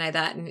this, can I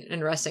that?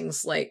 And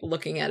Ressing's like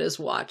looking at his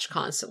watch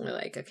constantly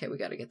like, okay, we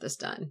got to get this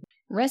done.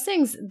 With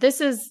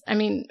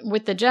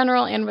the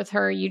general and with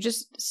her, you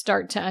just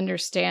start to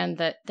understand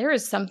that there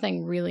is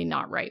something really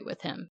not right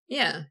with him.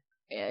 Yeah.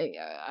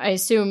 I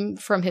assume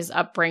from his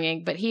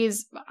upbringing, but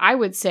I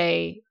would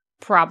say,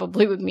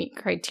 probably would meet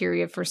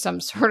criteria for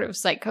some sort of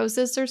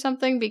psychosis or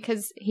something,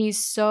 because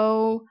he's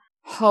so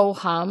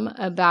ho-hum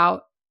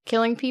about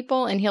killing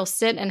people, and he'll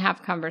sit and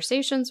have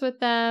conversations with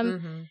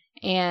them,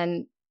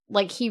 and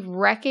like he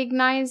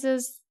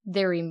recognizes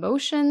their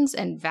emotions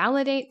and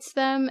validates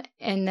them,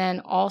 and then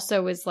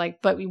also is like,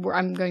 but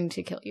I'm going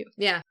to kill you.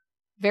 Yeah.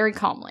 Very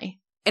calmly.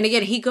 And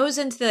again, he goes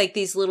into like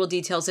these little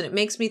details, and it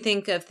makes me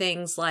think of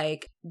things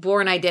like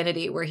Born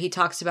Identity, where he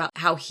talks about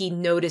how he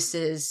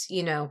notices,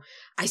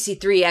 I see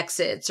 3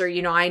 exits, or,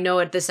 I know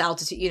at this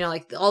altitude,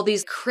 like all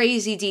these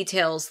crazy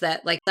details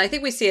that, like, I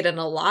think we see it in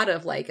a lot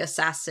of like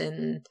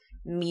assassin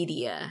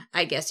media,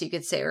 I guess you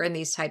could say, or in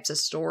these types of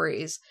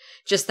stories,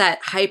 just that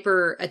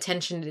hyper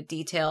attention to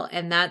detail.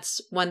 And that's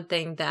one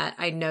thing that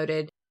I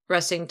noted.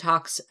 Ressing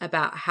talks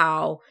about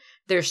how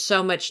there's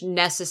so much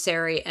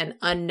necessary and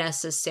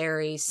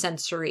unnecessary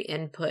sensory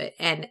input,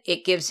 and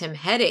it gives him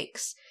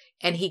headaches,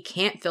 and he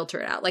can't filter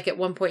it out. Like at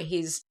one point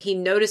he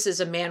notices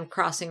a man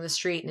crossing the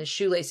street and his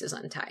shoelace is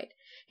untied.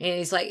 And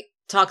he's like,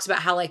 talks about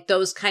how like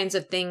those kinds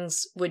of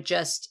things would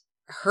just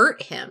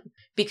hurt him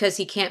because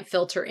he can't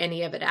filter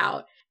any of it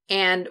out.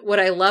 And what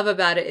I love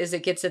about it is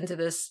it gets into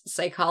this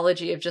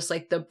psychology of just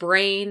like the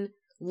brain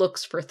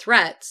looks for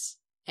threats,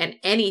 and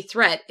any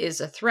threat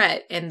is a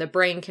threat, and the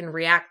brain can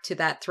react to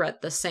that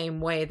threat the same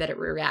way that it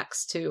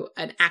reacts to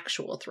an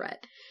actual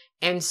threat.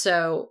 And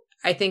so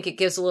I think it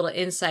gives a little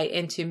insight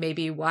into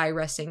maybe why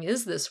Ressing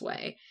is this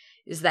way,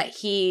 is that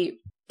he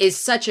is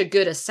such a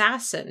good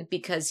assassin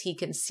because he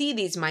can see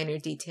these minor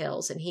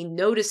details and he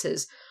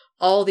notices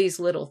all these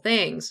little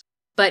things,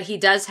 but he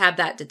does have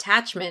that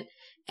detachment.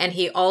 And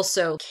he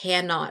also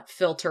cannot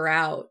filter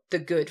out the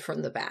good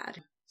from the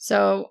bad.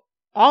 So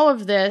all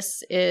of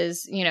this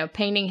is,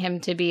 painting him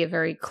to be a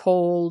very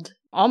cold,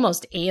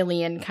 almost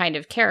alien kind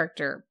of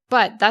character.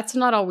 But that's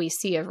not all we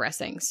see of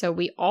Ressing. So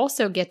we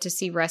also get to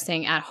see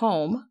Ressing at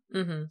home.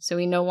 Mm-hmm. So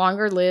he no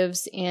longer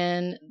lives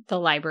in the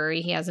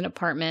library. He has an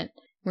apartment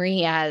where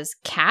he has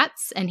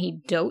cats, and he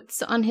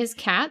dotes on his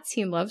cats.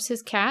 He loves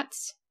his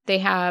cats. They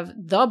have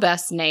the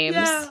best names.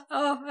 Yeah.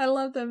 Oh, I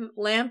love them.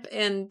 Lamp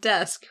and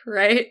Desk,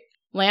 right?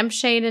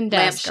 Lampshade and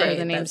Desk are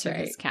the Lampshade, names of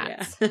that's his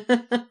cats.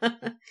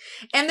 Yeah.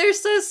 And they're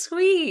so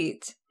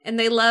sweet. And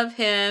they love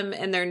him,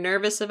 and they're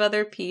nervous of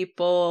other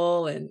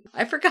people. And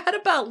I forgot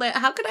about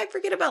how could I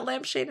forget about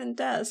Lampshade and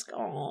Desk?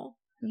 Oh,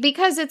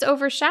 because it's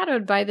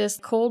overshadowed by this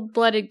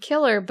cold-blooded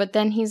killer, but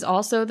then he's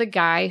also the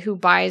guy who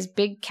buys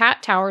big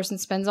cat towers and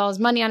spends all his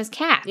money on his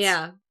cats.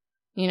 Yeah.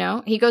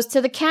 He goes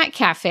to the cat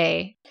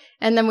cafe.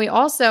 And then we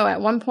also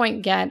at one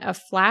point get a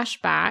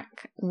flashback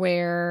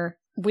where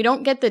we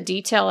don't get the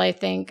detail, I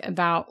think,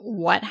 about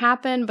what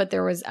happened, but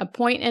there was a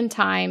point in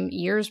time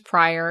years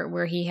prior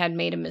where he had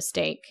made a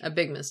mistake. A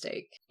big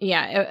mistake.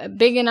 Yeah,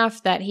 big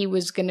enough that he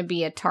was going to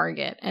be a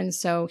target. And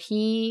so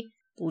he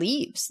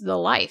leaves the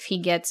life. He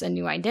gets a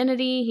new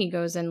identity. He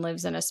goes and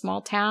lives in a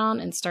small town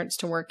and starts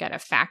to work at a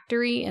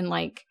factory and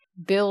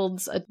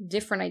builds a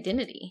different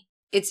identity.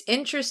 It's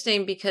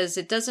interesting because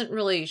it doesn't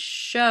really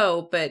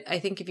show, but I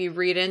think if you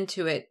read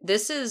into it,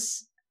 this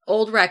is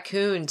Old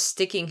Raccoon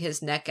sticking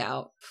his neck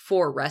out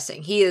for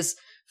Ressing. He is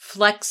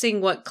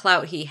flexing what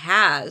clout he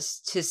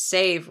has to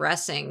save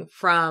Ressing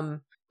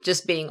from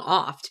just being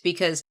offed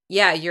because,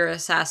 yeah, you're an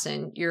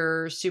assassin.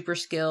 You're super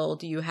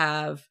skilled. You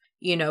have,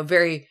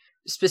 very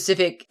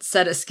specific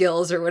set of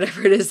skills or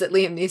whatever it is that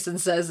Liam Neeson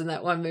says in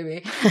that one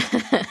movie.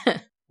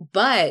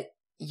 But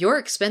you're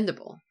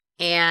expendable.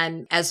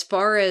 And as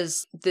far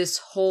as this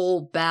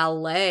whole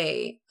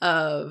ballet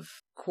of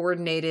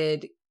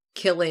coordinated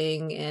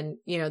killing and,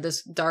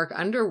 this dark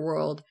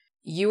underworld,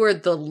 you are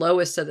the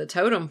lowest of the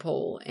totem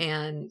pole.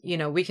 And,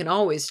 we can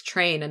always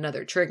train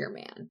another trigger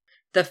man.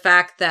 The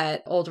fact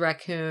that Old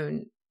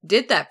Raccoon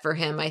did that for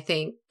him, I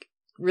think,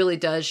 really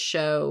does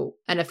show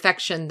an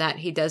affection that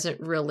he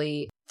doesn't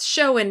really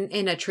show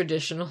in a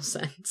traditional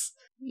sense.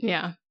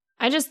 Yeah.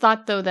 I just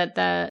thought, though, that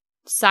the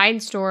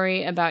side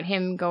story about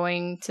him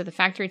going to the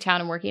factory town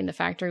and working in the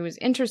factory was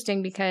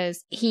interesting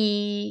because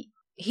he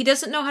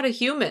doesn't know how to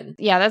human.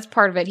 Yeah, that's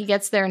part of it. He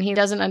gets there and he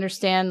doesn't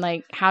understand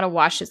how to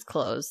wash his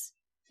clothes.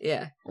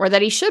 Yeah. Or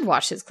that he should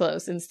wash his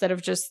clothes instead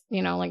of just,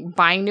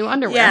 buying new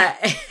underwear. Yeah.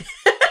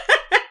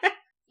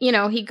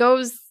 He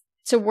goes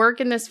to work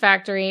in this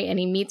factory and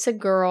he meets a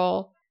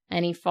girl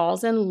and he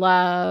falls in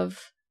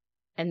love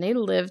and they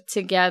live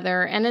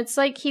together. And it's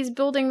like he's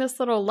building this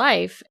little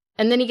life.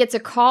 And then he gets a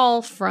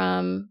call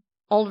from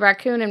Old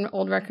Raccoon, and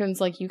Old Raccoon's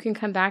like, you can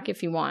come back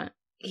if you want.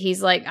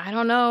 He's like, I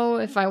don't know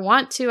if I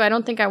want to. I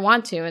don't think I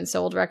want to. And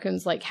so Old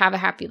Raccoon's like, have a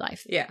happy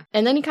life. Yeah.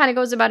 And then he kind of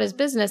goes about his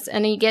business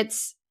and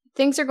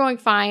things are going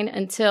fine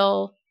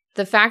until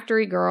the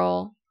factory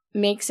girl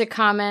makes a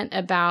comment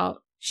about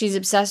she's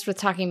obsessed with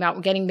talking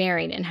about getting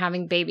married and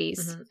having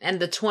babies. Mm-hmm. And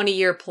the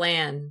 20-year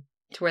plan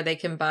to where they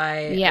can buy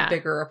a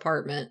bigger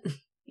apartment.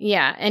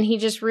 Yeah. And he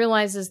just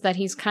realizes that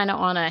he's kind of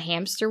on a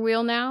hamster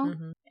wheel now.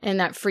 Mm-hmm. And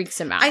that freaks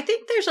him out. I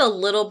think there's a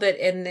little bit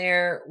in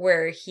there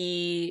where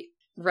he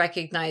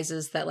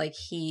recognizes that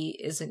he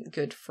isn't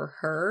good for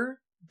her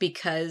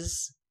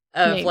because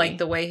of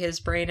the way his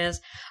brain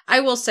is. I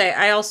will say,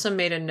 I also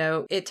made a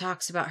note. It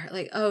talks about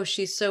her oh,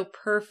 she's so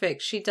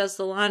perfect. She does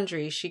the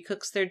laundry. She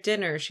cooks their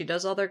dinner. She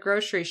does all their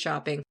grocery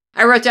shopping.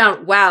 I wrote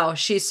down, wow,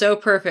 she's so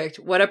perfect.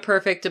 What a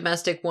perfect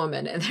domestic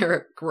woman. And they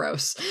were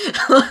gross.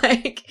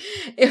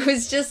 It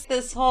was just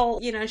this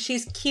whole,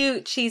 she's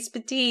cute. She's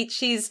petite.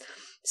 She's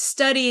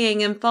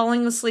studying and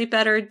falling asleep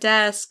at her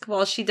desk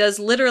while she does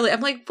literally.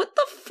 I'm like, what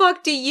the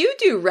fuck do you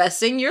do,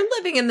 Ressing? You're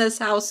living in this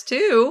house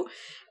too.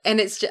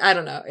 And it's just, I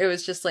don't know. It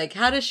was just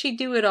how does she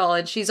do it all?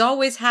 And she's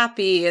always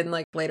happy. And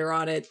later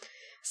on, it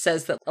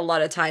says that a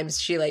lot of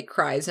times she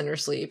cries in her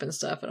sleep and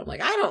stuff. And I'm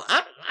like, I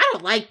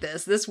don't like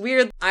this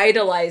weird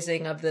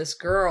idolizing of this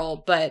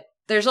girl. But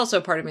there's also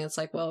a part of me that's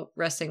well,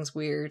 Ressing's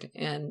weird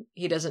and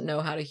he doesn't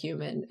know how to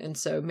human. And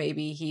so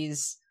maybe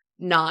he's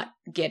not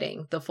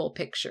getting the full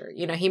picture.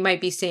 He might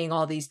be seeing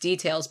all these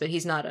details, but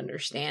he's not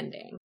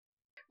understanding.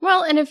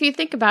 Well, and if you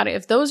think about it,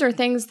 if those are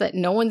things that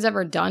no one's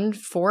ever done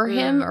for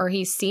him or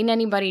he's seen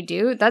anybody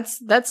do,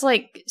 that's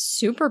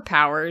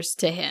superpowers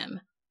to him,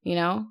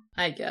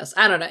 I guess.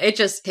 I don't know. It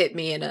just hit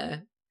me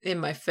in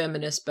my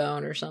feminist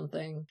bone or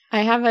something.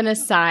 I have an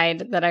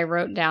aside that I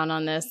wrote down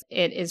on this.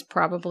 It is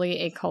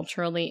probably a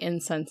culturally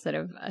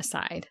insensitive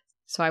aside,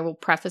 so I will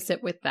preface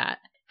it with that.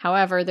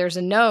 However, there's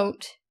a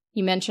note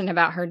you mentioned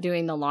about her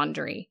doing the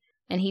laundry,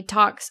 and he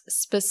talks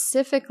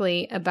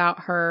specifically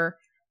about her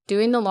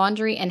doing the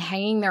laundry and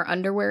hanging their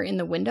underwear in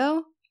the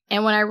window.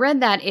 And when I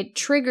read that, it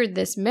triggered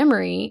this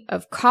memory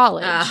of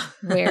college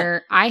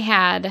where I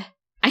had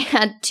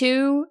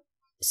two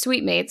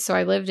suite mates. So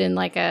I lived in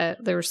there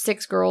were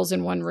 6 girls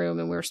in one room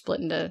and we were split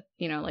into,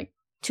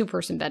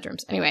 2-person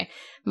bedrooms. Anyway,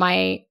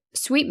 my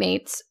suite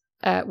mates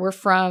were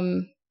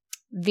from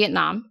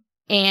Vietnam,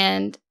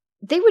 and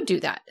they would do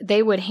that.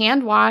 They would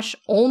hand wash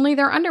only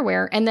their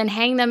underwear and then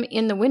hang them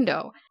in the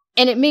window.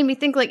 And it made me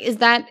think, like, is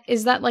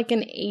that like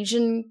an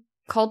Asian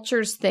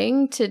culture's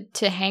thing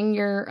to hang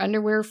your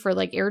underwear for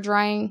like air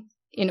drying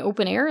in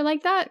open air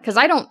like that? Because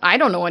I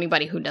don't know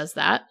anybody who does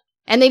that.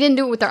 And they didn't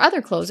do it with their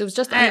other clothes. It was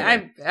just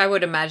I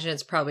would imagine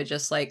it's probably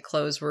just like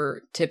clothes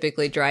were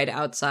typically dried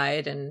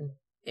outside, and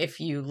if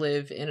you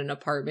live in an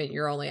apartment,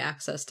 your only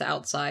access to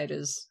outside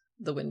is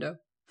the window.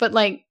 But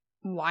like,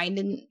 why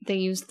didn't they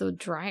use the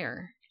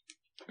dryer?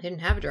 They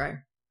didn't have a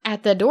dryer.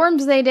 At the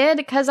dorms they did,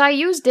 because I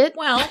used it.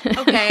 Well,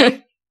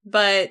 okay.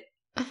 But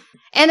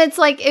and it's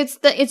like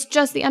it's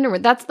just the underwear.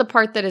 That's the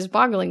part that is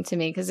boggling to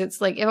me, because it's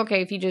like,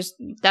 okay, if you just,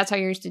 that's how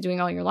you're used to doing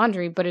all your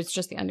laundry, but it's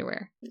just the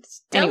underwear.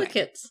 It's delicate.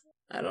 Anyway.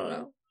 I don't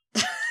know.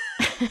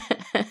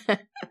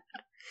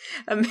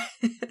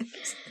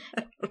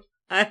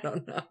 I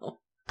don't know.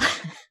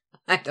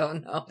 I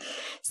don't know.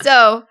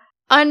 So,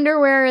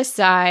 underwear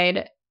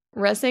aside,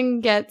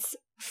 Ressing gets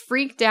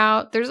freaked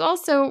out. There's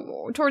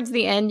also, towards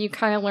the end, you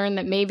kind of learn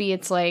that maybe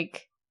it's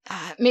like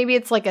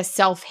a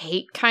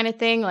self-hate kind of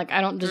thing. Like,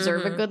 I don't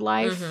deserve a good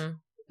life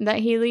that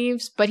he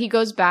leaves. But he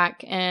goes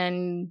back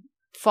and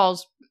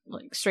falls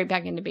like straight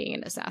back into being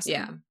an assassin.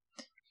 Yeah.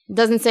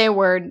 Doesn't say a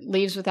word,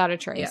 leaves without a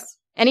trace. Yeah.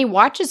 And he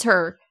watches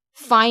her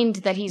find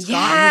that he's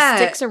gone. He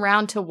sticks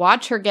around to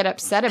watch her get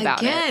upset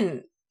about it.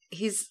 Again,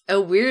 he's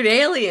a weird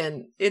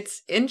alien.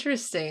 It's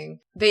interesting.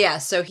 But yeah,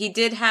 so he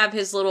did have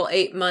his little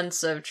 8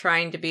 months of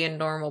trying to be a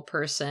normal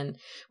person,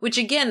 which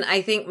again,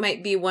 I think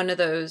might be one of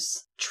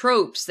those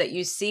tropes that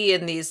you see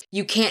in these,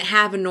 you can't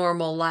have a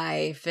normal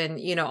life and,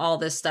 you know, all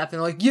this stuff.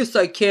 And like, yes,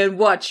 I can.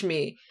 Watch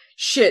me.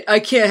 Shit, I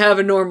can't have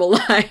a normal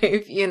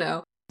life, you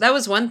know. That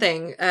was one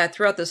thing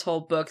throughout this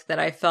whole book that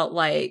I felt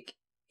like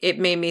it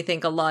made me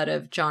think a lot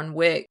of John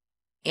Wick.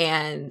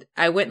 And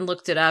I went and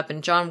looked it up,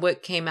 and John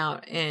Wick came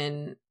out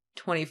in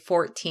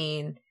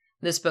 2014.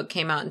 This book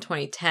came out in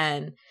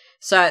 2010.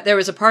 So there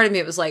was a part of me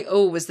that was like,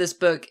 oh, was this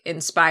book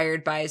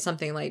inspired by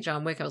something like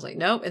John Wick? I was like,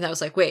 nope. And I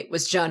was like, wait,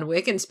 was John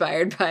Wick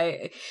inspired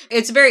by...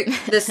 It's very,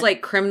 this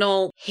like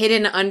criminal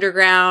hidden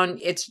underground.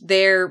 It's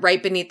there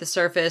right beneath the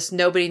surface.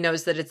 Nobody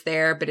knows that it's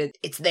there, but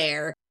it's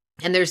there.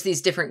 And there's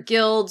these different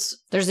guilds.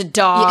 There's a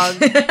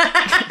dog.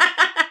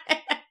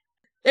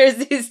 There's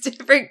these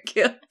different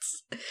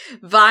guilds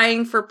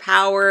vying for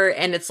power,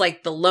 and it's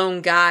like the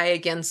lone guy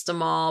against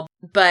them all.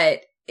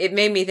 But it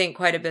made me think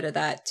quite a bit of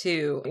that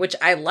too, which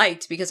I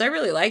liked because I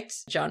really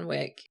liked John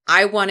Wick.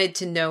 I wanted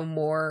to know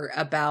more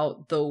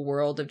about the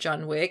world of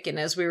John Wick. And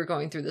as we were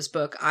going through this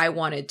book, I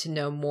wanted to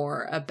know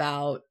more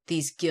about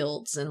these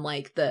guilds and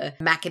like the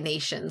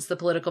machinations, the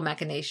political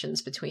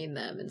machinations between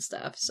them and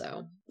stuff.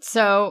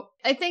 So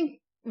I think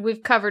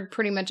we've covered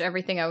pretty much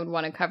everything I would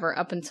want to cover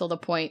up until the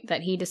point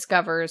that he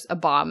discovers a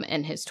bomb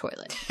in his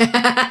toilet.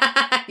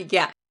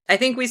 Yeah. I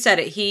think we said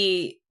it.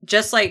 He,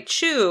 just like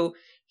Chu,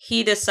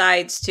 he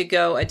decides to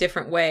go a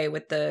different way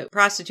with the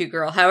prostitute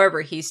girl.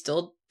 However, he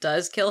still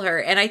does kill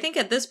her. And I think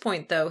at this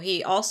point, though,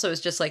 he also is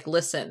just like,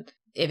 listen,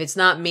 if it's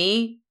not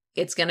me,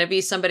 it's going to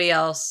be somebody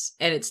else,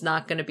 and it's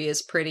not going to be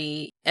as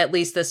pretty. At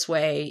least this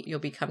way, you'll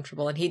be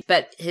comfortable.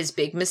 But his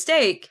big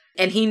mistake,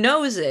 and he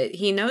knows it,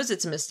 he knows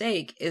it's a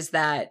mistake, is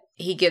that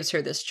he gives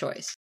her this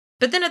choice.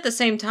 But then at the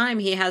same time,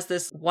 he has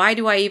this, why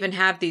do I even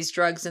have these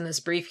drugs in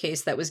this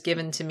briefcase that was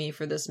given to me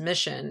for this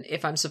mission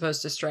if I'm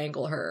supposed to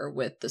strangle her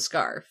with the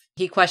scarf?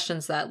 He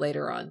questions that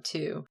later on,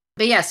 too.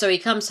 But yeah, so he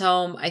comes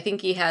home. I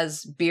think he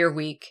has beer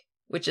week,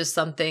 which is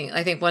something,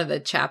 I think one of the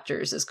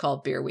chapters is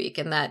called Beer Week.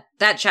 And that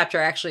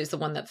chapter actually is the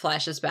one that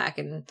flashes back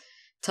and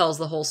tells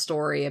the whole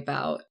story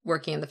about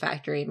working in the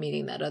factory and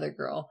meeting that other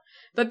girl.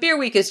 But Beer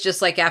Week is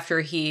just like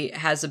after he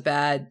has a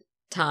bad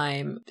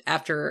time,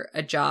 after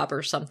a job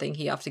or something,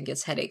 he often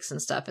gets headaches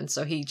and stuff. And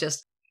so he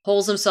just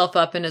holes himself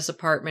up in his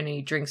apartment and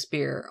he drinks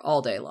beer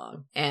all day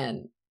long.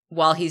 And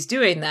while he's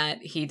doing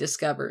that, he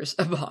discovers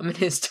a bomb in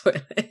his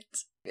toilet.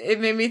 It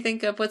made me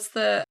think of, what's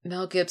the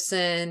Mel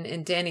Gibson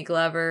and Danny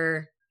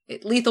Glover...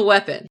 Lethal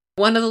Weapon.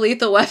 One of the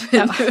Lethal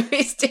Weapon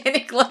movies,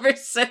 Danny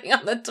Glover's sitting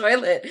on the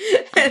toilet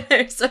and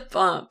there's a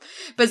bomb.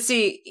 But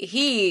see,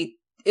 he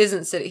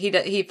isn't sitting,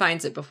 he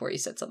finds it before he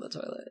sits on the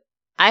toilet.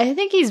 I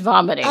think he's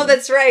vomiting. Oh,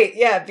 that's right.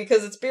 Yeah,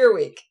 because it's Beer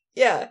Week.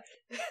 Yeah.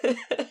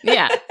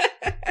 Yeah.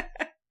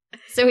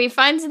 So he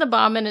finds the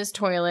bomb in his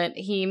toilet.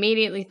 He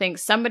immediately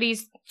thinks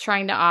somebody's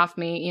trying to off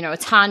me. You know,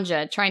 it's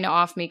Hanja trying to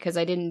off me because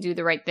I didn't do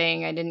the right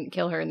thing. I didn't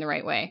kill her in the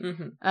right way.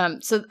 Mm-hmm.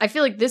 So I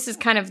feel like this is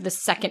kind of the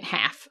second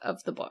half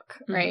of the book,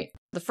 right?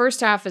 Mm-hmm. The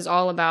first half is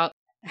all about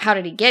how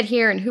did he get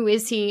here and who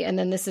is he? And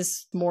then this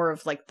is more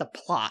of like the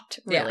plot,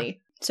 really. Yeah.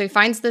 So he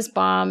finds this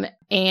bomb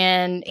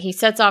and he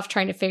sets off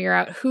trying to figure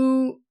out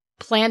who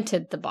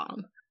planted the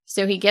bomb.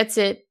 So he gets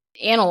it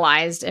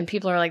analyzed and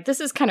people are like, this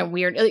is kind of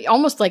weird,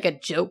 almost like a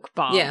joke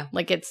bomb. Yeah,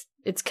 like it's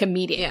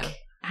comedic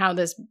how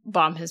this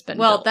bomb has been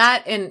built.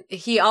 That, and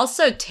he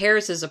also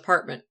tears his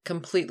apartment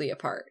completely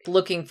apart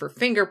looking for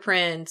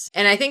fingerprints,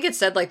 and I think it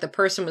said like the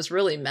person was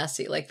really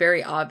messy, like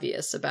very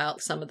obvious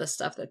about some of the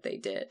stuff that they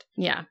did.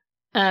 Yeah.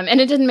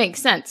 And it didn't make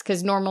sense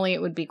because normally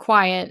it would be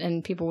quiet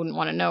and people wouldn't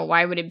want to know.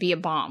 Why would it be a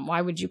bomb?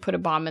 Why would you put a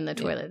bomb in the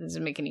toilet? It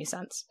doesn't make any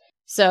sense.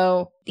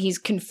 So he's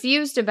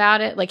confused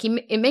about it. Like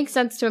it makes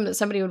sense to him that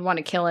somebody would want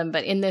to kill him,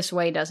 but in this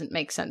way doesn't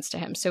make sense to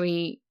him. So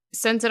he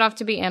sends it off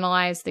to be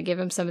analyzed. They give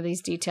him some of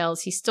these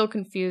details. He's still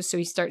confused. So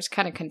he starts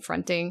kind of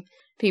confronting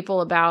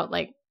people about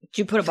like, did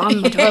you put a bomb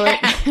in the toilet?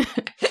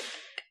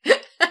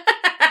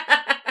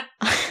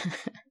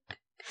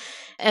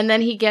 And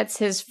then he gets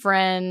his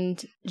friend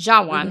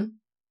Jawan,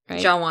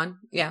 right? Jawan,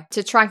 yeah.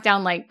 To track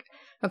down like,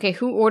 okay,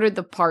 who ordered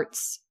the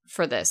parts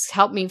for this?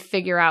 Help me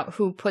figure out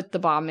who put the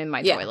bomb in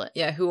my toilet.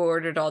 Yeah, who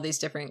ordered all these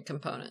different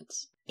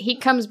components. He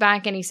comes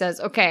back and he says,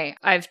 okay,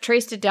 I've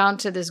traced it down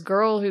to this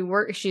girl who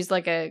works, she's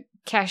like a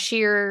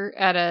cashier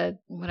at a,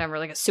 whatever,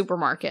 like a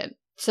supermarket.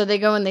 So they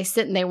go and they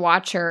sit and they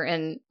watch her,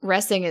 and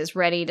Ressing is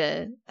ready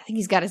to, I think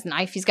he's got his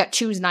knife, he's got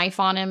Chu's knife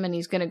on him, and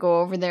he's going to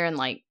go over there and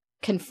like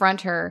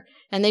confront her.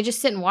 And they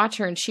just sit and watch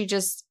her, and she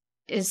just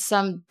is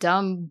some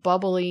dumb,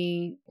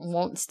 bubbly,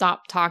 won't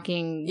stop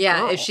talking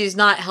girl. If she's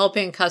not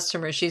helping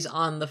customers, she's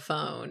on the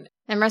phone.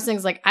 And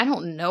Ressing's like, I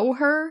don't know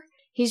her.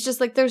 He's just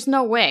like, there's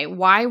no way.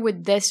 Why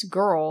would this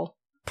girl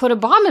put a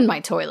bomb in my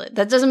toilet?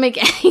 That doesn't make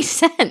any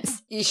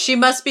sense. She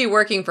must be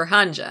working for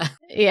Hanja.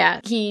 Yeah.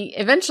 He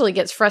eventually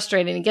gets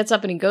frustrated and he gets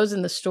up and he goes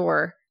in the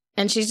store.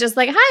 And she's just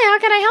like, hi, how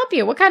can I help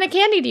you? What kind of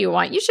candy do you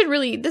want? You should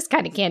really eat this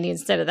kind of candy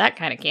instead of that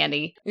kind of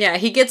candy. Yeah,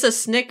 he gets a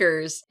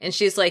Snickers, and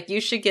she's like,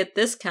 you should get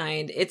this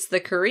kind. It's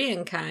the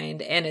Korean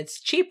kind, and it's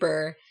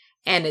cheaper,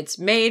 and it's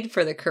made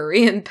for the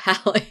Korean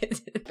palate.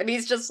 But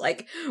he's just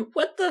like,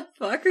 what the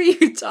fuck are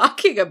you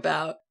talking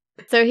about?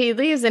 So he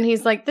leaves, and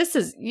he's like,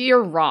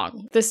 you're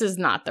wrong. This is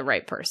not the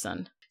right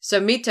person. So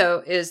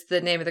Mito is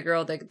the name of the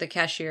girl, the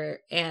cashier,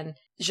 and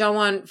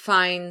Jawan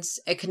finds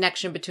a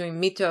connection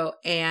between Mito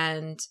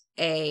and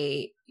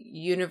a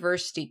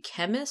university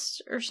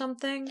chemist or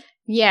something.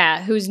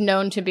 Yeah, who's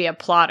known to be a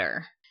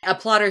plotter. A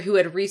plotter who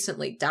had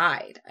recently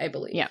died, I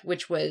believe. Yeah.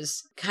 Which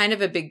was kind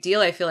of a big deal,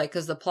 I feel like,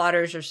 because the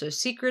plotters are so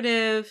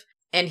secretive.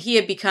 And he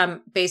had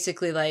become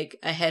basically like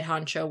a head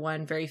honcho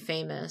one, very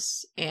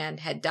famous, and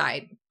had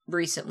died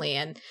recently.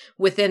 And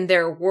within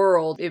their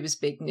world, it was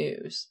big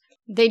news.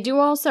 They do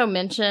also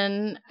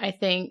mention, I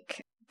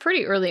think,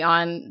 pretty early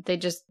on, they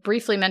just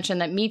briefly mention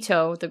that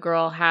Mito, the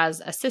girl, has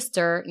a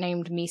sister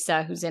named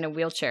Misa who's in a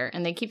wheelchair.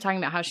 And they keep talking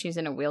about how she's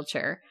in a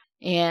wheelchair.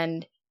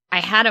 And I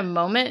had a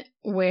moment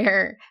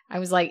where I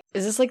was like,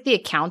 is this like The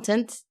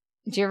Accountant?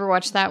 Did you ever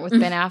watch that with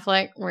Ben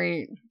Affleck?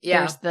 Where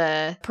there's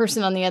the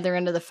person on the other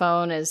end of the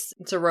phone is...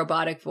 It's a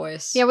robotic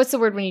voice. Yeah, what's the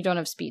word when you don't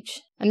have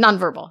speech? A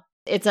nonverbal.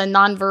 It's a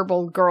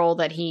nonverbal girl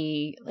that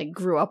he like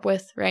grew up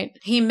with, right?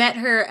 He met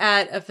her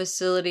at a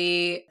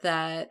facility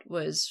that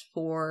was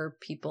for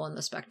people on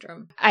the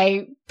spectrum.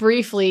 I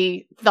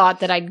briefly thought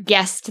that I'd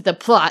guessed the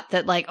plot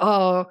that like,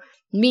 oh,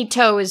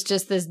 Mito is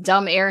just this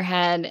dumb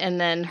airhead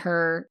and then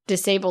her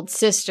disabled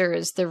sister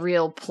is the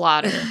real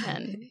plotter.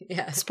 And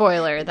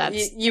spoiler,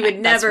 that's you would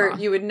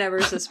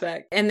never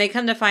suspect. And they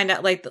come to find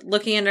out, like,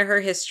 looking into her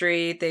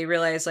history, they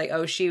realize like,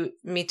 oh,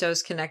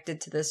 Mito's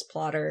connected to this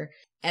plotter.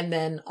 And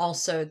then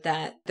also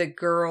that the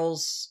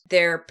girls,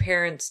 their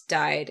parents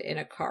died in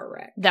a car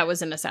wreck. That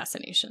was an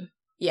assassination.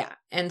 Yeah.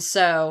 And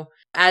so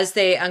as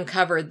they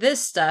uncover this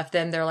stuff,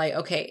 then they're like,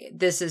 okay,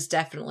 this is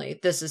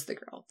the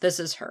girl. This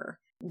is her.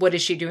 What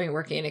is she doing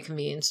working in a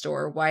convenience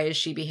store? Why does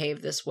she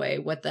behave this way?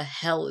 What the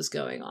hell is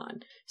going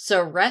on?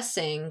 So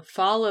Ressing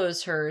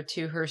follows her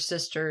to her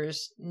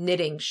sister's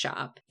knitting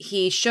shop.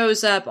 He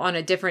shows up on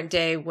a different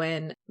day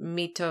when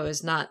Mito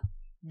is not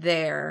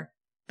there,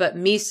 but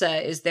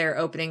Misa is there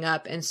opening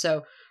up. And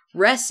so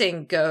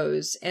Ressing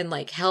goes and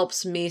like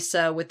helps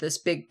Misa with this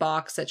big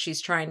box that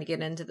she's trying to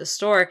get into the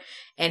store.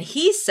 And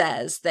he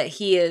says that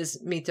he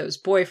is Mito's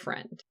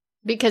boyfriend.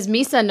 Because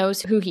Misa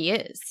knows who he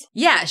is.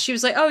 Yeah, she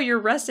was like, oh, you're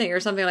Ressing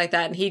or something like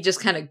that. And he just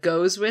kind of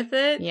goes with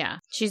it. Yeah.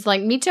 She's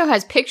like, Mito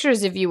has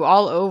pictures of you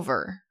all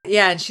over.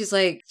 Yeah, and she's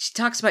like, she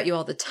talks about you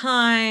all the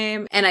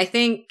time. And I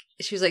think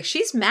she was like,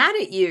 she's mad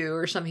at you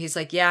or something. He's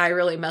like, yeah, I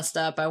really messed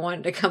up. I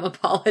wanted to come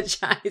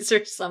apologize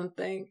or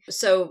something.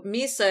 So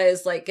Misa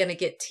is like going to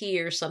get tea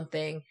or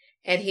something.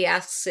 And he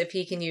asks if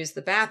he can use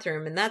the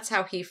bathroom. And that's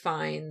how he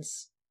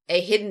finds a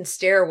hidden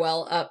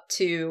stairwell up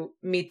to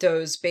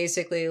Mito's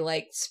basically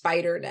like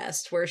spider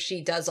nest where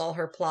she does all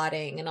her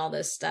plotting and all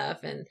this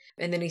stuff. And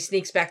then he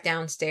sneaks back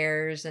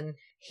downstairs and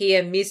he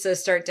and Misa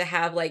start to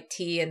have like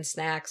tea and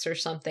snacks or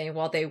something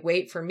while they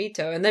wait for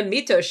Mito. And then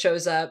Mito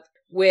shows up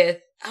with,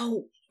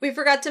 oh, we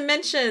forgot to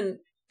mention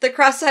the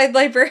cross-eyed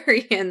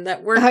librarian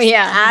that works. Oh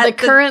yeah, the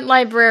current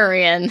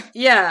librarian.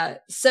 Yeah.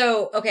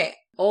 So, okay.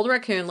 Old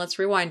Raccoon, let's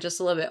rewind just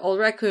a little bit. Old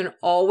Raccoon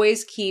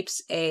always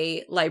keeps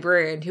a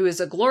librarian who is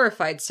a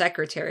glorified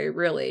secretary,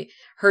 really.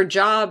 Her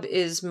job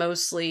is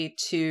mostly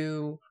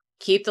to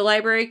keep the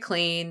library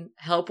clean,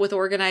 help with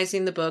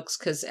organizing the books,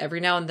 because every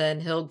now and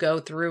then he'll go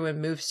through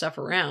and move stuff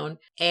around,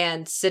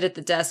 and sit at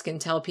the desk and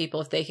tell people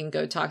if they can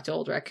go talk to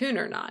Old Raccoon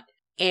or not.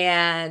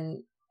 And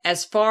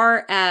as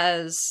far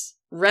as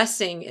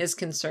Ressing is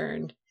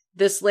concerned,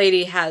 this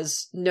lady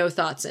has no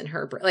thoughts in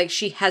her brain. Like,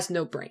 she has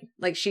no brain.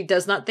 Like, she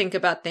does not think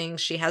about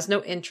things. She has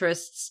no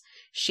interests.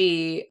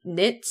 She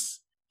knits,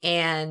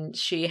 and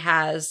she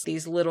has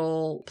these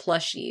little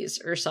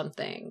plushies or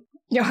something.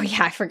 Oh,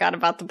 yeah, I forgot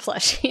about the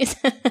plushies.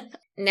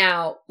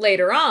 Now,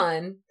 later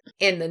on,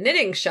 in the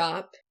knitting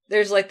shop,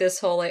 there's like this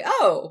whole like,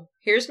 oh,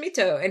 here's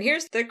Mito, and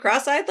here's the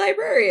cross-eyed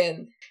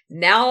librarian.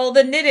 Now all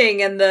the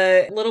knitting and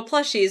the little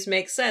plushies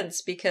make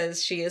sense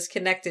because she is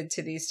connected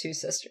to these two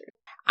sisters.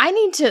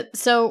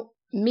 So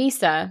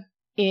Misa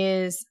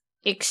is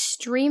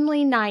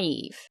extremely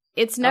naive.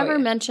 It's never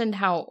mentioned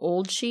how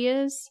old she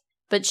is,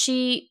 but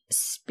she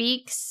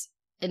speaks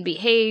and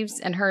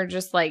behaves, and her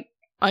just like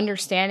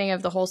understanding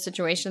of the whole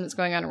situation that's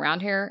going on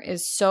around here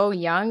is so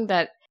young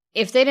that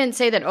if they didn't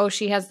say that, oh,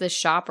 she has this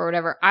shop or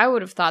whatever, I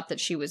would have thought that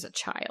she was a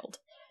child.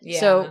 Yeah.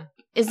 So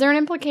is there an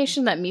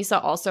implication that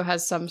Misa also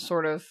has some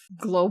sort of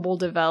global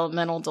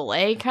developmental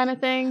delay kind of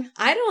thing?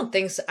 I don't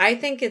think so. I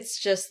think it's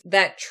just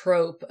that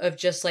trope of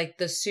just like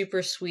the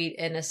super sweet,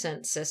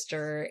 innocent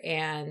sister,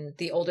 and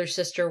the older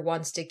sister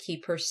wants to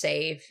keep her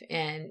safe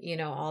and, you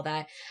know, all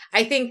that.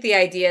 I think the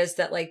idea is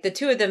that like the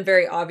two of them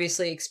very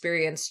obviously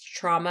experienced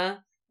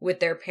trauma with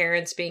their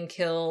parents being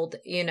killed,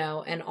 you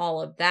know, and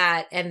all of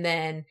that. And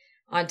then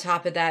on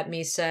top of that,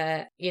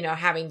 Misa, you know,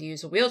 having to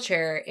use a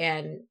wheelchair,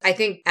 and I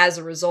think as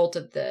a result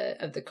of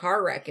the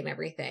car wreck and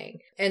everything.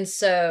 And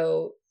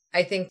so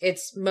I think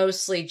it's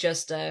mostly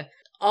just a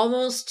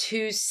almost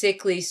too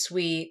sickly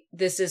sweet,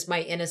 this is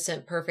my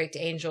innocent, perfect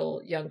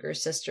angel younger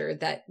sister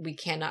that we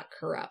cannot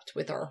corrupt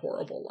with our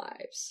horrible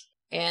lives.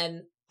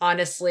 And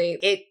honestly,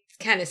 it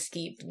kind of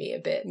skeeved me a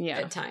bit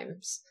at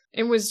times.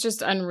 It was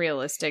just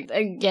unrealistic.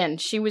 Again,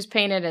 she was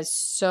painted as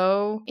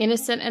so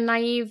innocent and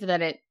naive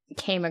that it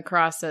came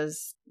across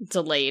as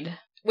delayed.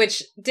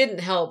 Which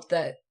didn't help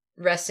that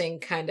Ressing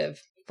kind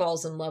of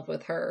falls in love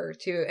with her,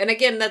 too. And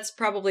again, that's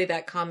probably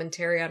that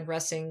commentary on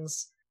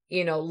Ressing's,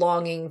 you know,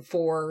 longing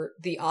for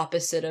the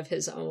opposite of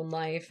his own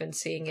life and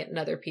seeing it in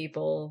other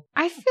people.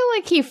 I feel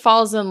like he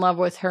falls in love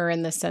with her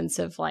in the sense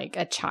of, like,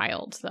 a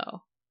child,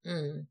 though.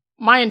 Mm.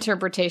 My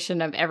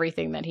interpretation of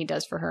everything that he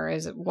does for her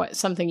is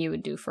something you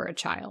would do for a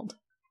child.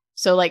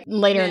 So, like,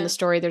 later in the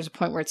story, there's a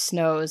point where it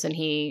snows, and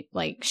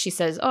she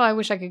says, oh, I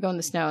wish I could go in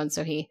the snow. And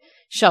so he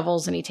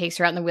shovels, and he takes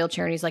her out in the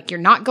wheelchair, and he's like, you're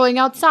not going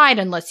outside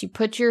unless you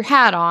put your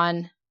hat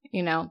on.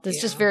 You know,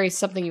 that's just very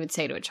something you would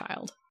say to a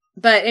child.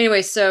 But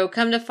anyway, so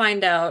come to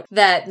find out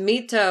that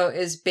Mito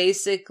is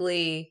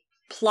basically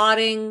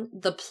plotting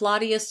the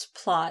plottiest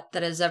plot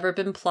that has ever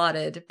been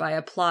plotted by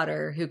a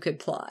plotter who could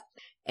plot.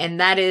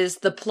 And that is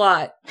the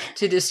plot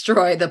to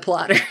destroy the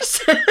plotters.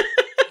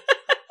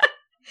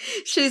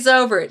 She's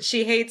over it.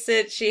 She hates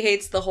it. She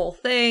hates the whole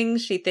thing.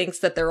 She thinks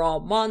that they're all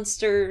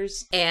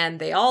monsters and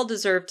they all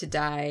deserve to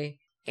die,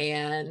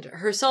 and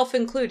herself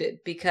included,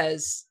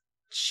 because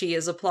she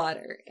is a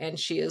plotter and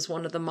she is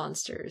one of the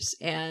monsters.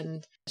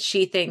 And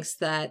she thinks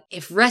that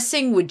if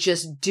Ressing would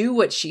just do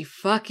what she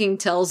fucking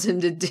tells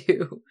him to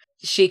do,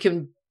 she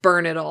can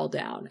burn it all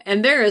down.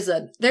 And there is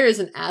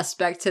an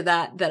aspect to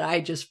that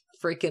I just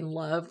freaking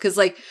love, because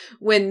like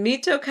when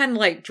Mito kind of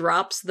like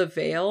drops the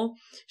veil,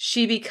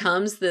 she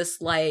becomes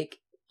this like,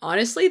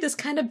 honestly, this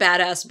kind of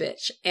badass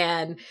bitch.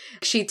 And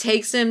she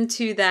takes him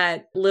to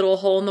that little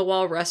hole in the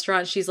wall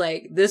restaurant. She's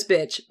like, this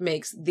bitch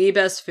makes the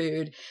best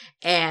food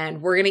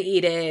and we're going to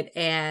eat it.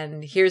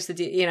 And here's the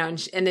deal, you know,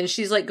 and then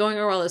she's like going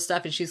over all this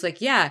stuff. And she's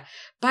like, yeah,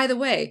 by the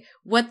way,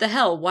 what the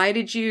hell? Why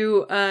did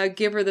you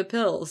give her the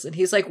pills? And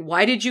he's like,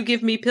 why did you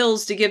give me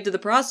pills to give to the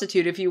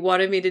prostitute if you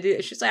wanted me to do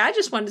it? She's like, I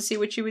just wanted to see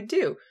what you would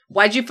do.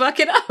 Why'd you fuck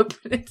it up?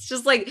 It's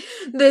just like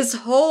this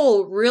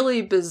whole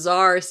really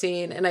bizarre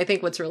scene. And I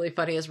think what's really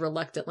funny is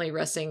reluctantly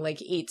Ressing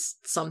like eats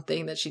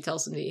something that she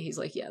tells him to eat. He's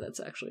like, yeah, that's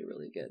actually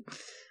really good.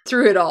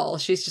 Through it all,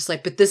 she's just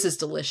like, but this is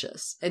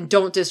delicious. And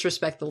don't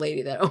disrespect the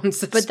lady that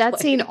owns this But that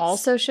place. Scene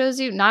also shows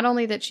you not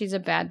only that she's a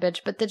bad bitch,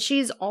 but that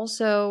she's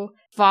also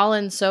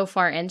fallen so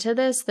far into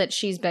this that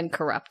she's been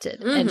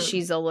corrupted and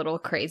she's a little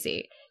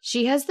crazy.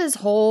 She has this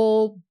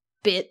whole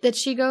bit that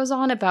she goes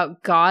on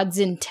about God's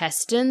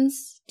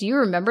intestines. Do you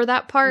remember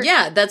that part?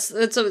 Yeah, that's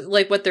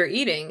like what they're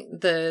eating,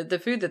 the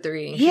food that they're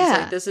eating. She's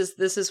like, this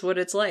is what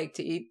it's like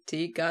to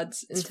eat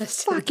God's intestines.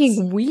 It's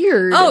fucking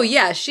weird. Oh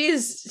yeah,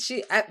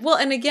 well,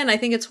 and again, I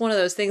think it's one of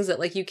those things that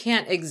like you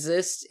can't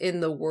exist in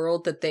the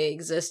world that they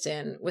exist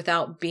in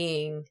without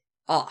being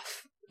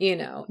off, you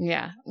know.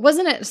 Yeah.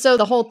 Wasn't it so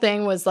the whole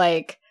thing was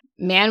like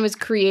man was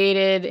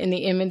created in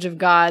the image of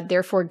God,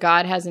 therefore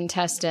God has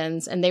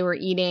intestines, and they were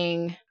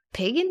eating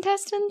pig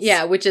intestines?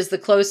 Yeah, which is the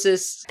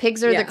closest.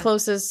 Pigs are the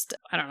closest,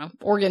 I don't know,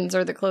 organs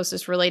are the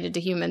closest related to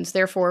humans.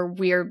 Therefore,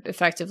 we're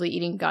effectively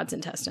eating God's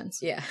intestines.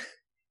 Yeah.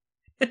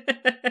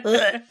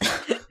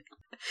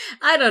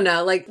 I don't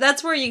know. Like,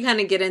 that's where you kind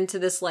of get into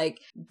this, like,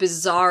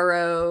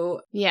 bizarro,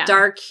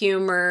 dark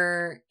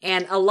humor.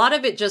 And a lot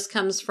of it just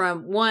comes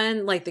from,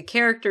 one, like, the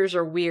characters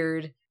are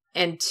weird.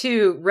 And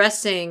two,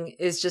 Ressing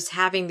is just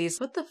having these,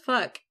 what the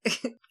fuck,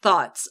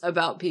 thoughts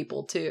about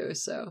people, too.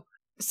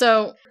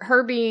 So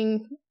her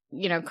being,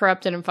 you know,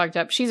 corrupted and fucked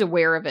up, she's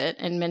aware of it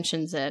and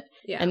mentions it.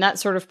 Yeah. And that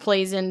sort of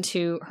plays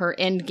into her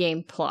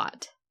endgame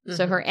plot.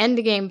 So her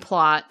endgame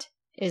plot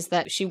is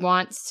that she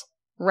wants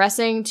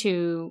Ressing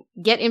to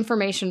get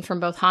information from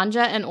both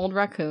Hanja and Old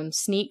Raccoon,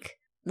 sneak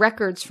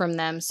records from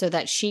them so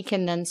that she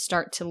can then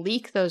start to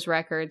leak those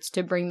records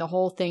to bring the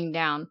whole thing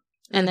down.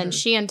 And then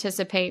she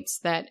anticipates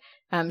that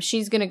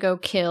she's going to go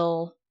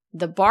kill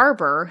the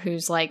barber,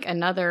 who's like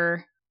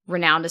another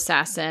renowned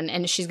assassin,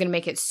 and she's going to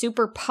make it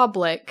super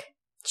public.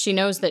 She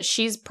knows that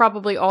she's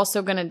probably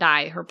also going to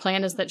die. Her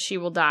plan is that she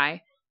will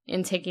die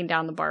in taking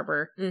down the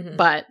barber,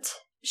 but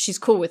she's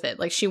cool with it.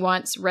 Like, she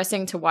wants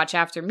Ressing to watch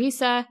after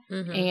Misa,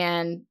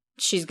 and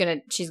she's gonna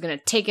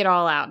take it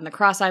all out, and the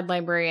cross-eyed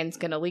librarian's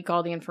gonna leak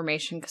all the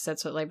information because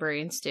that's what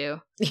librarians do.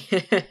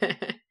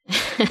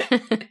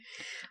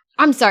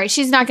 I'm sorry,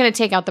 she's not gonna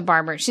take out the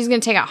barber. She's gonna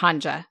take out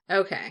Hanja.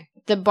 Okay.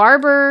 The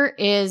barber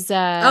is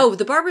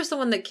the barber's the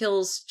one that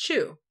kills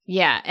Chu.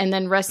 Yeah, and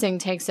then Ressing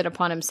takes it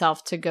upon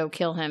himself to go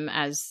kill him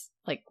as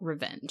like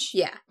revenge.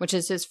 Yeah. Which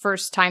is his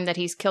first time that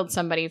he's killed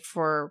somebody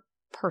for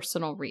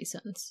personal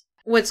reasons.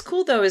 What's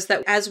cool though is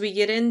that as we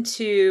get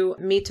into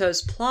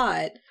Mito's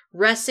plot,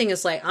 Ressing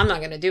is like, I'm not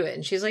going to do it.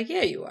 And she's like,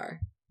 yeah, you are.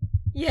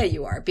 Yeah,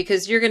 you are.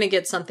 Because you're going to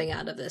get something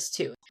out of this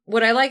too.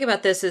 What I like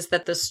about this is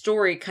that the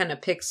story kind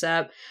of picks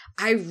up.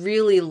 I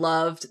really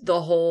loved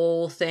the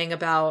whole thing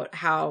about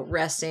how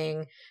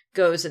Ressing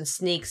goes and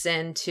sneaks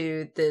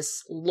into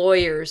this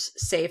lawyer's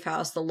safe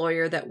house, the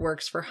lawyer that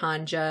works for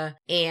Hanja,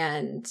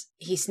 and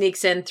he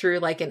sneaks in through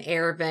like an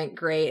air vent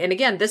grate. And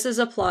again, this is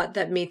a plot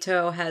that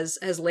Mito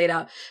has laid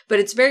out, but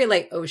it's very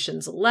like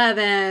Ocean's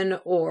 11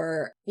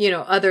 or, you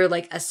know, other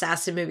like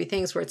assassin movie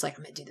things where it's like,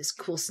 I'm gonna do this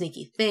cool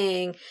sneaky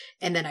thing,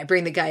 and then I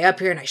bring the guy up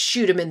here and I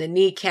shoot him in the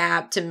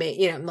kneecap to make,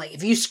 you know, I'm like,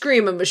 if you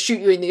scream, I'm gonna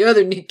shoot you in the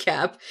other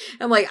kneecap.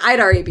 I'm like, I'd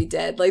already be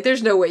dead. Like,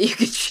 there's no way you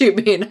could shoot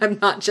me and I'm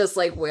not just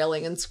like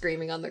wailing and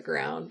screaming on the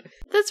ground.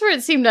 That's where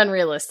it seemed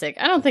unrealistic.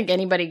 I don't think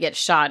anybody gets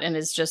shot and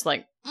is just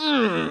like,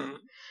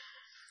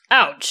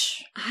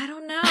 ouch. I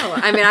don't know.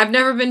 I mean, I've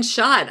never been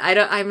shot.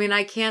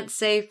 I can't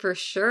say for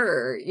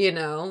sure, you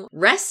know.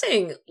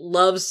 Ressing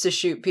loves to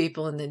shoot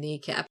people in the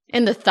kneecap.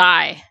 In the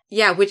thigh.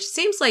 Yeah, which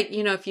seems like,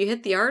 you know, if you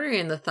hit the artery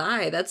in the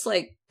thigh, that's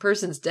like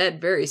person's dead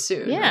very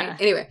soon. Yeah.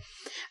 Right? Anyway,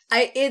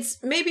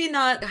 it's maybe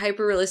not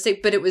hyper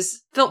realistic, but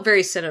felt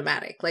very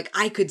cinematic. Like,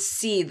 I could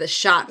see the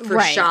shot for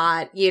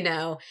shot, you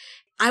know.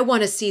 I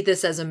want to see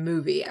this as a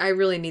movie. I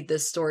really need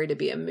this story to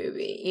be a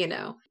movie, you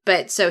know.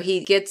 But so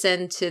he gets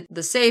into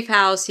the safe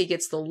house. He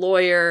gets the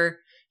lawyer.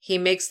 He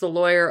makes the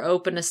lawyer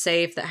open a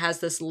safe that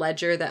has this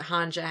ledger that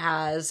Hanja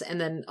has,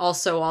 and then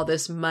also all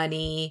this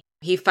money.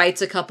 He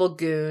fights a couple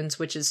goons,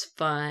 which is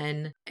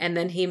fun. And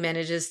then he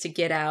manages to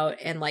get out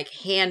and like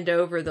hand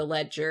over the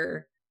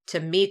ledger to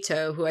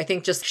Mito, who I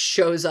think just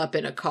shows up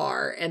in a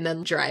car and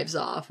then drives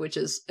off, which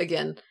is,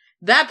 again,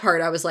 that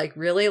part I was like,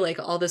 really? Like,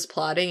 all this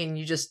plotting and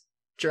you just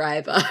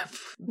drive up?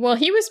 Well,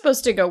 he was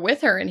supposed to go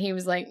with her and he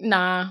was like,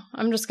 nah,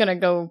 I'm just gonna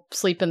go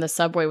sleep in the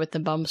subway with the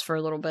bums for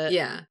a little bit.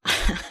 Yeah.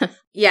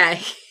 Yeah.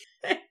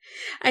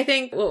 I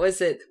think, what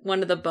was it?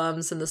 One of the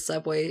bums in the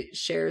subway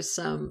shares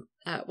some,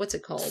 what's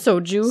it called?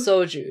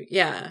 Soju.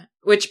 Yeah.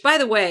 Which, by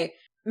the way,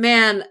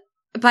 man,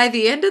 by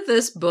the end of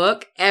this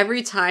book,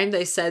 every time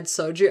they said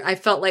soju, I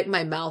felt like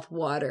my mouth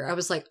water. I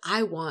was like,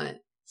 I want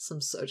some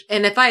soju.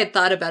 And if I had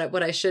thought about it,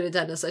 what I should have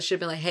done is I should have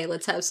been like, hey,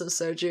 let's have some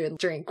soju and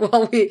drink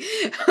while we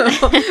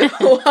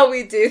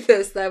do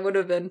this. That would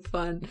have been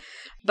fun.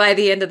 By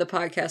the end of the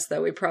podcast,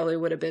 though, we probably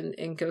would have been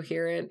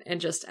incoherent and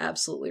just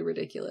absolutely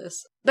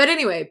ridiculous. But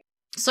anyway,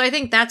 so I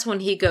think that's when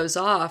he goes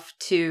off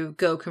to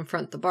go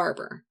confront the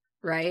barber,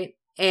 right?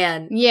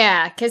 And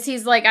yeah, because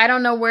he's like, I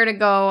don't know where to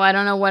go. I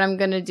don't know what I'm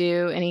going to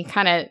do. And he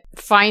kind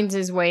of finds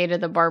his way to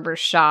the barber's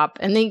shop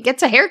and then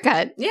gets a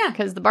haircut. Yeah.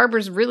 Because the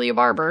barber's really a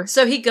barber.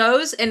 So he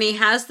goes and he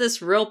has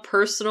this real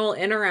personal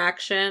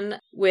interaction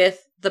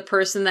with the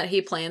person that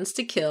he plans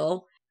to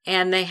kill.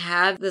 And they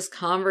have this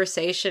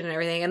conversation and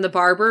everything. And the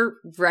barber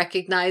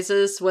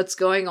recognizes what's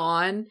going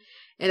on.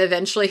 And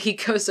eventually he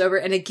goes over.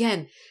 And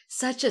again,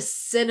 such a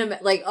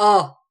like,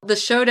 oh, the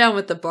showdown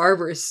with the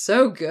barber is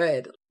so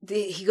good.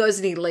 He goes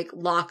and he like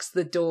locks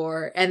the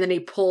door and then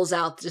he pulls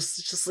out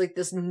just like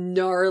this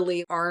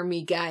gnarly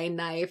army guy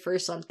knife or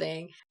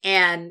something.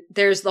 And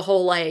there's the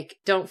whole like,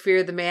 don't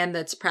fear the man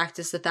that's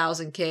practiced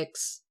 1,000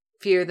 kicks.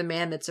 Fear the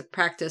man that's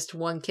practiced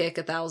one kick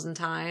 1,000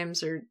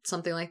 times or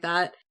something like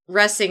that.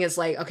 Ressing is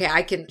like, okay,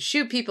 I can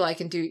shoot people. I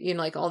can do, you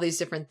know, like all these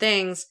different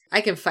things.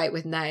 I can fight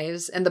with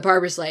knives. And the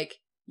barber's like,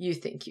 you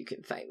think you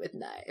can fight with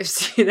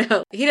knives? You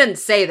know, he doesn't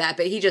say that,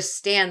 but he just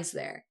stands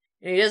there.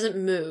 And he doesn't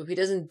move. He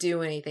doesn't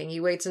do anything. He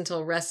waits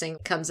until Ressing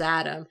comes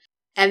at him.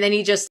 And then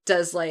he just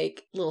does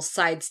like little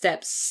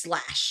sidestep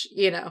slash,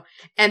 you know.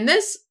 And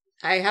this,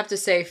 I have to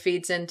say,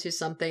 feeds into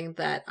something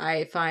that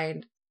I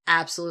find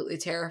absolutely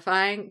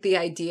terrifying. The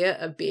idea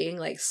of being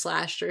like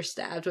slashed or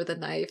stabbed with a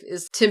knife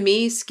is, to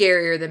me,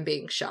 scarier than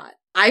being shot.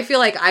 I feel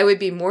like I would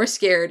be more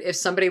scared if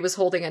somebody was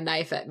holding a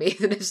knife at me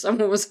than if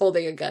someone was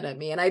holding a gun at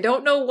me. And I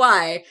don't know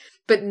why,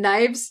 but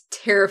knives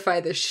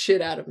terrify the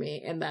shit out of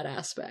me in that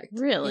aspect.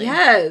 Really?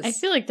 Yes. I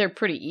feel like they're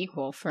pretty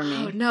equal for me.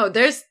 Oh no,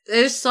 there's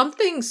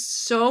something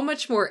so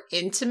much more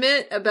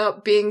intimate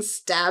about being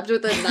stabbed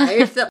with a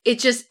knife that it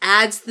just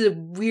adds the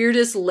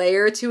weirdest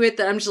layer to it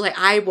that I'm just like,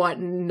 I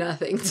want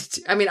nothing to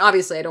do. I mean,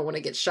 obviously I don't want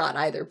to get shot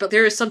either, but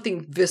there is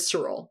something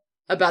visceral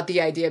about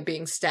the idea of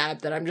being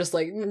stabbed that I'm just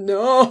like,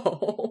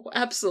 no,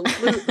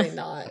 absolutely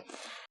not.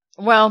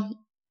 Well,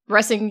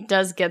 Ressing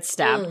does get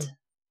stabbed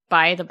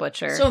by the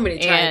butcher. So many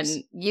times.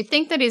 And you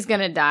think that he's going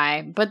to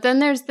die, but then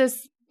there's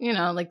this,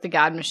 like the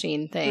God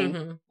machine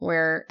thing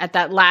where at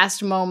that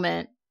last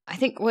moment, I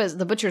think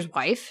the butcher's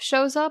wife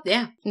shows up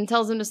and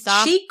tells him to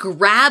stop. She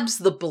grabs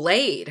the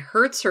blade,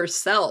 hurts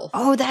herself.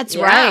 Oh, that's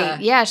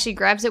right. Yeah, she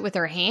grabs it with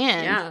her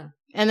hand. Yeah.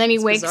 And then he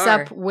wakes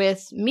bizarre. up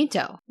with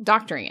Mito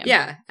doctoring him.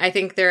 Yeah, I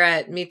think they're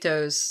at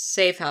Mito's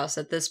safe house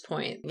at this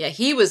point. Yeah,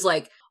 he was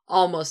like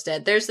almost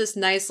dead. There's this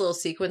nice little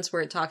sequence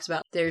where it talks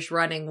about there's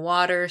running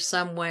water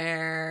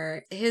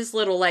somewhere. His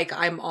little like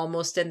I'm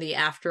almost in the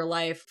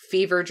afterlife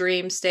fever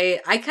dream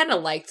state. I kind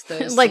of liked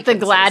those like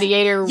sequences. The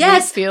gladiator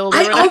field.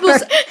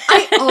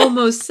 I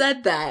almost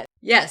said that.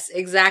 Yes,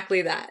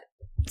 exactly that.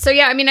 So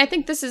yeah, I mean, I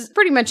think this is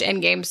pretty much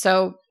endgame.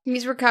 So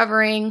he's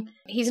recovering.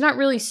 He's not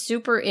really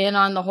super in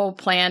on the whole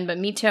plan, but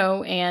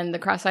Mito and the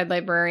cross-eyed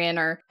librarian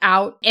are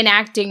out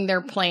enacting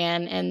their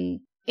plan. And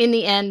in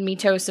the end,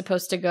 Mito is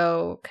supposed to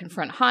go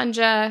confront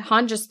Hanja.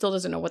 Hanja still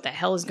doesn't know what the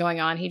hell is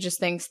going on. He just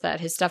thinks that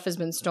his stuff has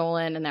been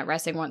stolen and that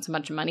Ressing wants a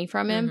bunch of money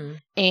from him.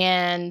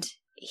 And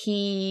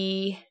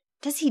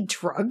does he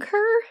drug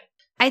her?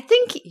 I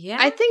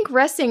think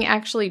Ressing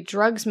actually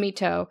drugs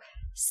Mito,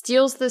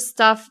 steals the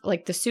stuff,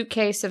 like the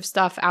suitcase of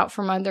stuff out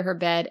from under her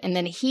bed, and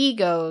then he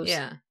goes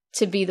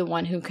to be the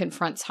one who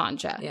confronts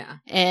Hanja. Yeah.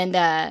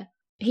 And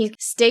he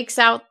stakes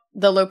out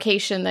the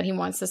location that he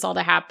wants this all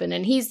to happen,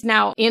 and he's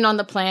now in on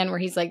the plan where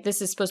he's like,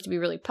 this is supposed to be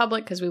really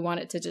public because we want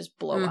it to just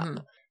blow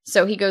up.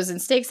 So he goes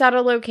and stakes out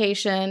a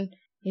location.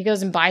 He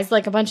goes and buys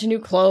like a bunch of new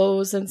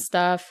clothes and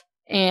stuff,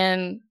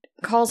 and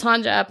calls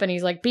Hanja up, and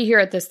he's like, be here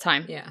at this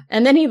time. Yeah.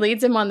 And then he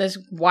leads him on this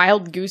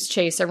wild goose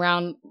chase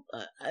around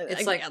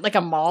it's like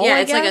a mall. Yeah, I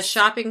it's like a guess?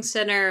 shopping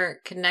center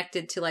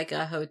connected to like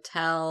a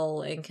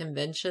hotel and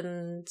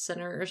convention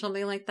center or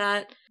something like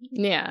that.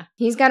 Yeah.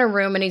 He's got a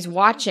room, and he's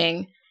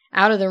watching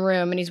out of the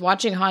room, and he's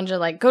watching Hanja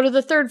like, go to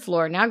the 3rd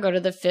floor, now go to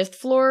the 5th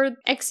floor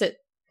exit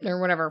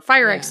or whatever,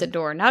 fire exit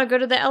door, now to go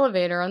to the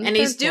elevator on the 3rd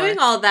floor. And he's doing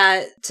all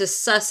that to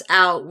suss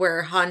out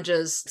where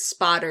Hanja's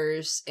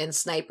spotters and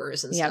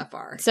snipers and stuff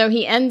are. So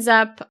he ends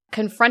up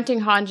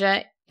confronting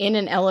Hanja in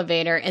an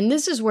elevator, and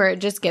this is where it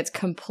just gets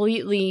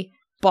completely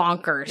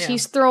bonkers. Yeah.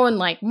 He's throwing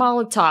like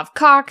Molotov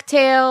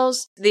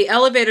cocktails. The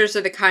elevators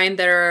are the kind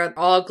that are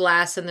all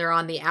glass, and they're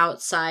on the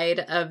outside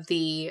of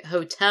the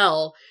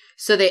hotel.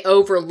 So they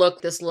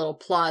overlook this little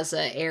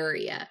plaza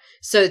area.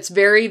 So it's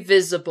very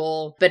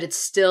visible, but it's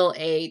still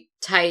a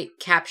tight,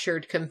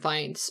 captured,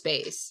 confined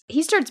space.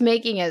 He starts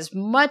making as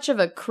much of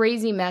a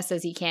crazy mess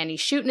as he can.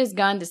 He's shooting his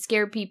gun to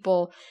scare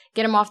people,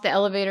 get them off the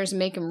elevators and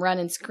make them run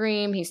and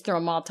scream. He's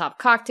throwing Molotov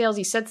cocktails.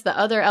 He sets the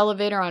other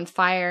elevator on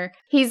fire.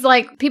 He's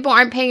like, people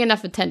aren't paying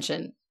enough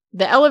attention.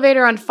 The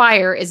elevator on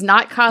fire is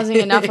not causing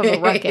enough of a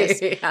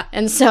ruckus.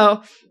 And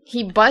so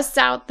he busts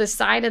out the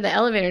side of the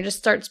elevator and just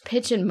starts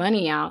pitching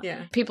money out.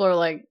 Yeah. People are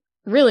like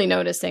really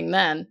noticing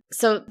then.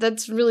 So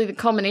that's really the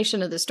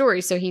culmination of the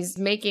story. So he's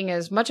making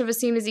as much of a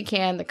scene as he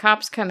can. The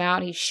cops come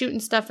out. He's shooting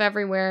stuff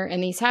everywhere.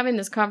 And he's having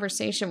this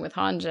conversation with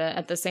Hanja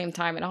at the same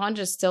time. And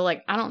Hanja's still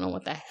like, I don't know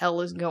what the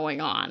hell is going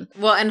on.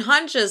 Well, and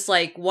Hanja's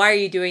like, why are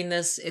you doing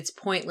this? It's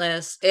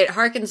pointless. It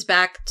harkens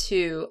back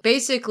to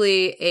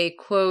basically a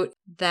quote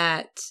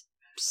that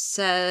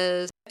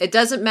says, it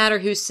doesn't matter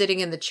who's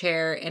sitting in the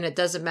chair, and it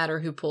doesn't matter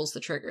who pulls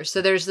the trigger.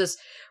 So there's this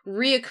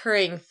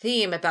reoccurring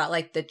theme about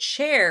like the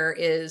chair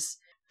is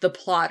the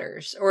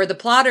plotters, or the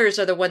plotters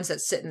are the ones that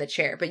sit in the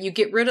chair. But you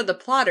get rid of the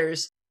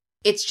plotters,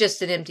 it's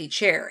just an empty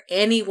chair.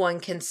 Anyone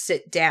can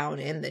sit down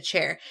in the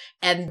chair.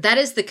 And that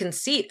is the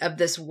conceit of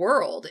this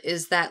world,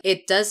 is that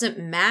it doesn't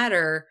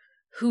matter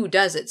who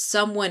does it.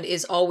 Someone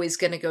is always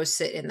going to go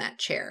sit in that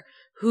chair.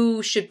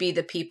 Who should be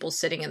the people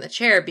sitting in the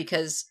chair?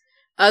 Because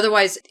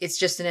otherwise, it's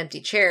just an empty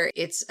chair.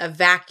 It's a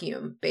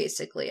vacuum,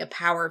 basically, a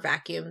power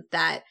vacuum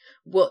that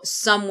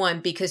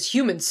someone, because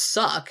humans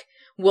suck,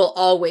 will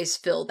always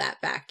fill that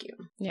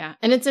vacuum. Yeah.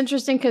 And it's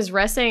interesting because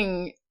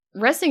Ressing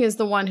is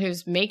the one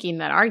who's making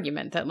that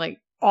argument that, like,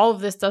 all of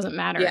this doesn't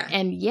matter. Yeah.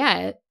 And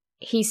yet,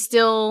 he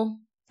still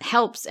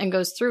helps and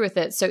goes through with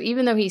it. So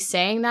even though he's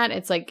saying that,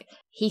 it's like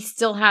he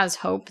still has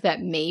hope that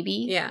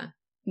maybe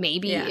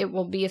it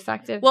will be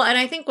effective. Well, and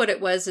I think what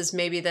it was is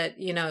maybe that,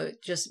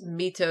 just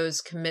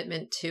Mito's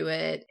commitment to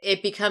it,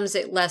 it becomes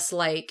less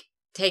like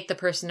take the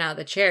person out of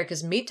the chair,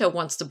 because Mito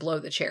wants to blow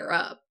the chair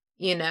up,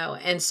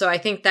 and so I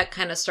think that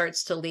kind of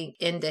starts to link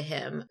into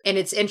him. And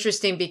it's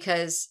interesting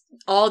because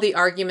all the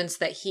arguments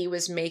that he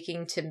was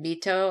making to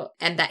Mito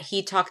and that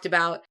he talked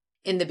about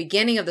in the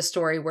beginning of the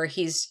story where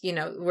he's,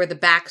 where the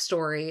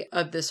backstory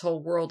of this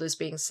whole world is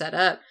being set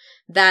up,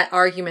 that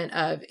argument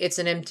of it's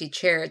an empty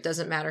chair, it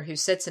doesn't matter who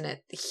sits in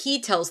it.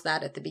 He tells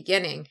that at the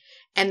beginning.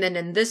 And then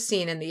in this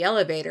scene in the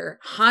elevator,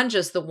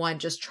 Hanja's the one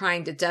just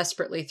trying to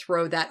desperately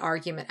throw that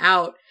argument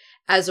out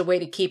as a way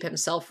to keep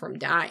himself from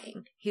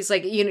dying. He's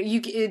like,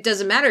 it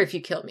doesn't matter if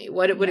you kill me.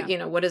 What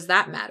does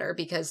that matter?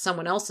 Because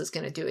someone else is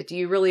going to do it. Do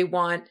you really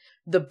want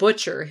the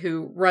butcher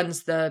who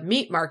runs the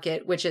meat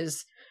market, which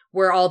is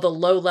where all the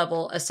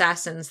low-level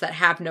assassins that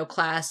have no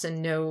class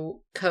and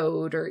no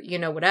code or,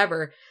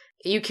 whatever,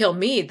 you kill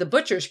me, the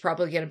butcher's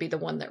probably going to be the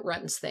one that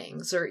runs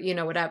things or,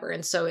 whatever.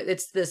 And so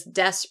it's this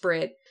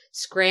desperate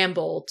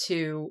scramble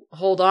to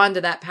hold on to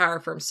that power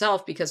for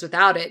himself, because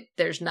without it,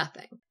 there's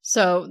nothing.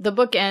 So the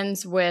book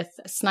ends with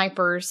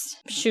snipers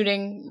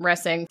shooting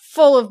Ressing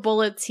full of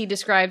bullets. He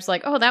describes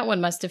like, oh, that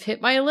one must have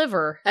hit my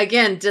liver.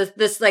 Again, just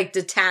this like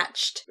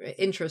detached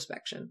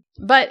introspection.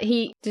 But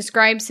he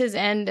describes his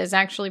end as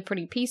actually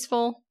pretty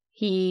peaceful.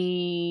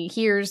 He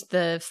hears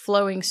the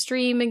flowing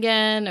stream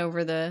again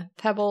over the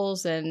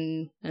pebbles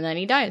and then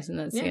he dies, and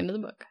that's the end of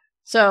the book.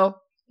 So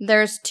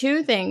there's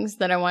two things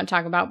that I want to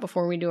talk about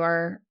before we do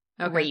our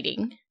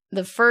rating.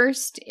 The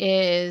first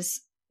is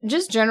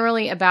just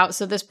generally about,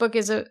 so this book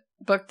is a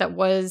book that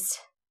was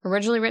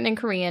originally written in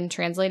Korean,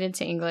 translated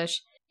to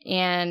English,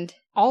 and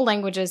all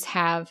languages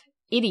have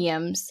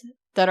idioms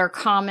that are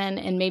common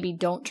and maybe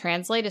don't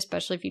translate,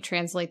 especially if you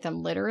translate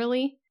them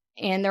literally.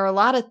 And there are a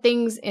lot of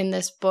things in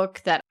this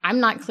book that I'm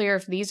not clear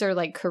if these are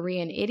like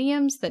Korean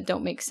idioms that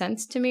don't make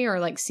sense to me or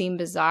like seem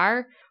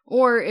bizarre,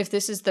 or if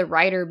this is the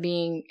writer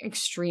being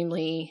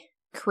extremely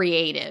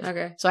creative.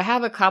 Okay. So I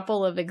have a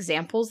couple of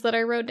examples that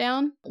I wrote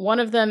down. One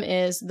of them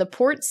is the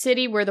port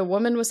city where the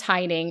woman was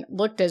hiding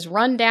looked as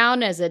run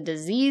down as a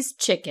diseased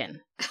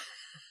chicken.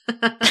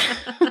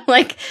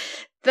 Like,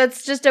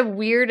 that's just a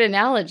weird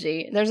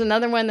analogy. There's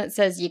another one that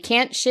says you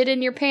can't shit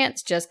in your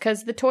pants just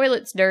because the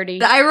toilet's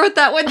dirty. I wrote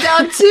that one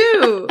down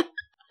too.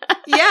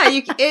 Yeah,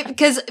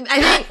 because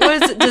I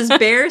think, does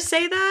Bear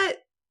say that?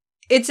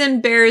 It's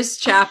in Bear's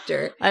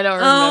chapter. I don't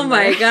remember. Oh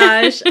my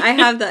gosh. I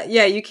have that.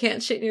 Yeah, you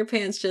can't shit in your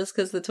pants just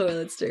because the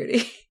toilet's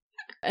dirty.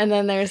 And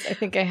then I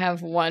think I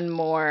have one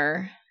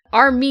more.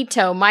 Our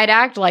Mito might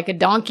act like a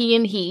donkey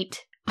in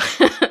heat.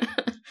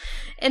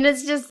 And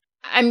it's just,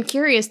 I'm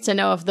curious to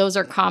know if those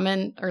are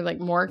common or like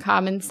more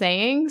common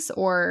sayings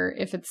or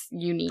if it's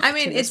unique. I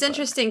mean, to this it's book.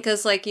 interesting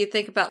because like you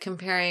think about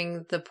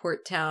comparing the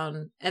port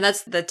town, and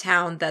that's the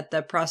town that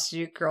the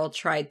prostitute girl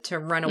tried to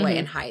run away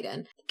and hide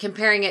in.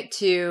 Comparing it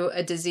to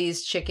a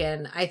diseased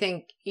chicken, I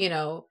think,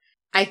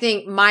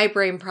 my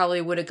brain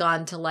probably would have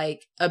gone to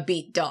like a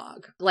beat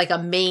dog, like a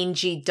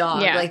mangy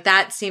dog. Yeah. Like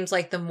that seems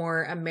like the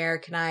more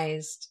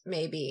Americanized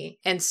maybe.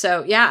 And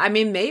so, yeah, I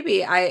mean,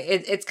 maybe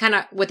it's kind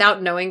of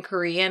without knowing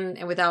Korean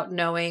and without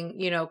knowing,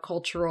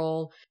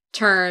 cultural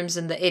terms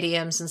and the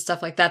idioms and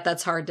stuff like that.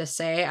 That's hard to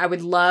say. I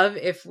would love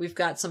if we've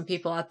got some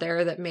people out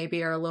there that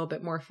maybe are a little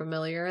bit more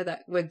familiar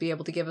that would be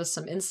able to give us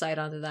some insight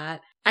onto that.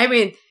 I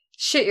mean,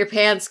 shit your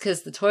pants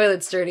because the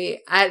toilet's dirty.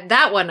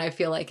 That one I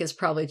feel like is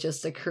probably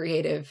just a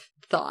creative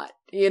thought,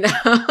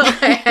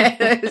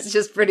 It's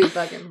just pretty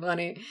fucking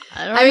funny.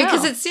 I mean,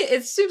 because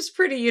it seems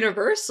pretty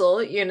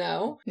universal,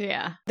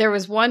 Yeah. There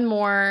was one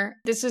more.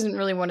 This isn't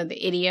really one of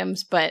the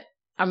idioms, but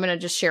I'm going to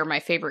just share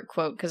my favorite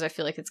quote because I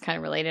feel like it's kind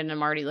of related and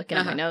I'm already looking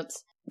at my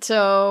notes.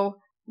 So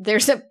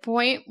there's a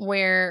point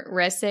where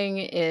Ressing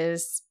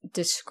is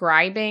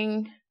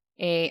describing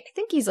I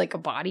think he's like a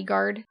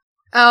bodyguard.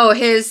 Oh,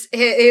 his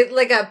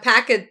like a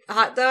pack of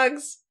hot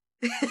dogs?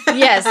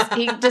 Yes,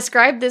 he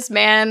described this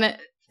man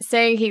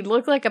saying he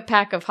looked like a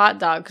pack of hot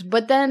dogs,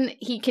 but then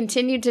he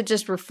continued to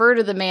just refer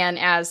to the man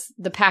as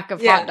the pack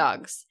of hot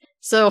dogs.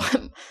 So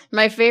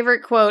my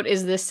favorite quote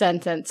is this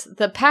sentence: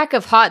 "The pack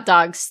of hot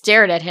dogs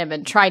stared at him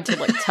and tried to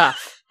look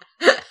tough."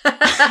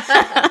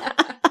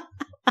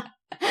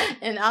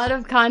 And out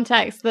of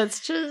context,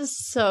 that's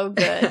just so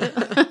good.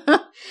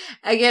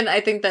 Again, I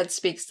think that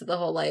speaks to the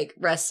whole like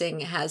Ressing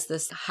has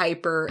this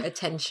hyper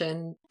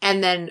attention.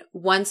 And then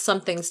once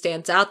something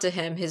stands out to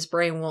him, his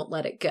brain won't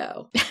let it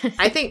go.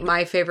 I think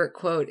my favorite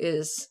quote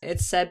is,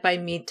 it's said by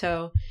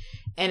Mito,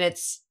 and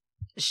it's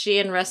she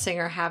and Ressing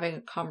are having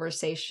a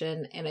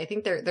conversation. And I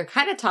think they're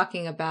kind of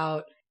talking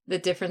about the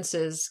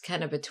differences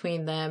kind of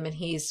between them. And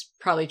he's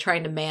probably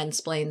trying to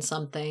mansplain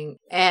something.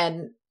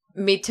 And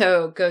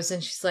Mito goes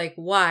and she's like,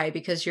 why?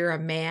 Because you're a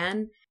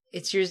man?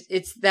 It's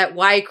that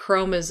Y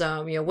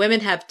chromosome. Women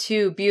have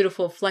 2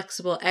 beautiful,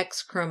 flexible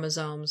X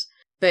chromosomes,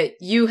 but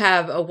you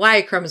have a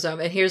Y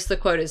chromosome. And here's the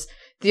quote is,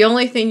 the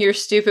only thing your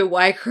stupid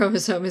Y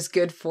chromosome is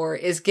good for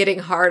is getting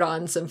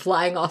hard-ons and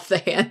flying off the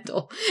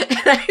handle. And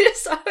I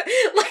just thought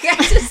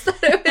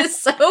it was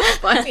so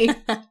funny.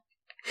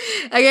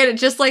 Again,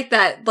 just like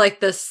that,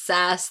 like the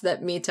sass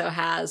that Mito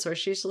has, where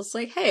she's just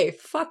like, hey,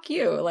 fuck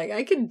you. Like,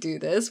 I can do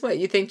this. What,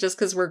 you think just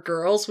because we're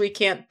girls, we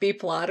can't be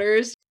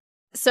plotters?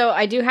 So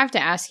I do have to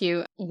ask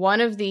you,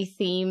 one of the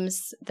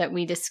themes that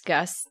we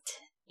discussed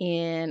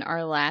in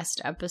our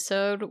last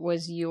episode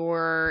was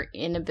your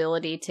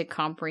inability to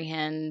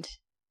comprehend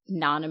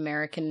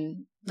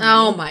non-American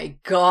Oh my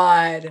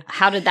God.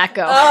 How did that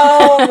go?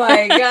 Oh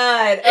my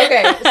God.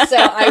 Okay, so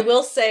I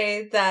will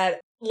say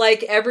that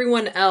like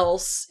everyone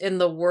else in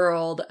the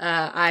world,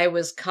 I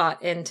was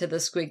caught into the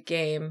Squid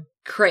Game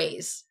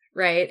craze,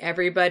 right?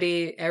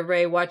 Everybody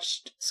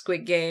watched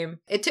Squid Game.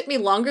 It took me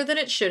longer than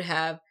it should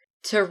have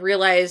to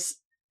realize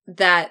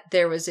that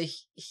there was a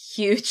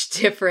huge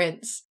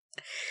difference.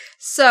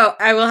 So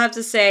I will have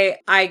to say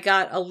I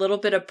got a little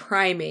bit of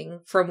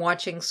priming from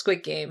watching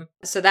Squid Game.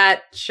 So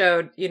that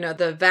showed,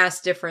 the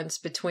vast difference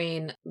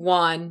between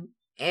won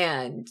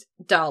and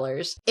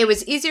dollars. It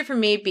was easier for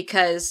me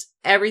because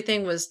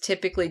everything was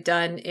typically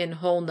done in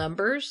whole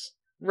numbers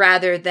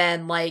rather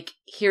than like,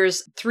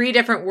 here's 3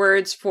 different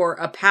words for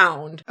a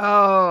pound.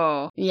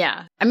 Oh,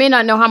 yeah. I may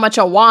not know how much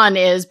a won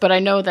is, but I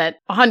know that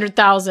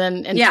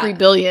 100,000 and 3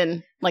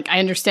 billion, like I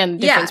understand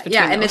the difference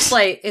between those. And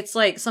it's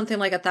like something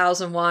like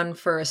 1,000 won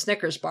for a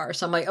Snickers bar.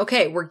 So I'm like,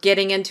 okay, we're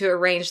getting into a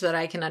range that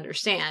I can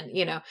understand,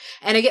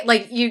 And again,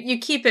 like you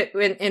keep it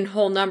in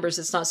whole numbers,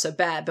 it's not so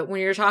bad. But when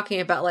you're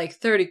talking about like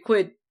 30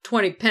 quid,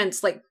 20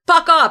 pence, like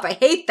fuck off. I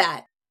hate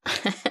that.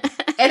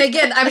 And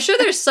again, I'm sure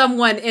there's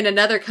someone in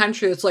another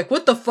country that's like,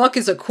 what the fuck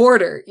is a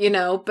quarter?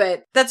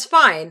 But that's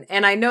fine.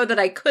 And I know that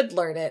I could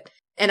learn it.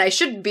 And I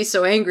shouldn't be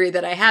so angry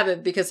that I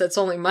haven't because that's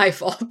only my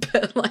fault.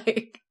 But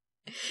like,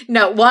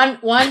 no,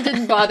 one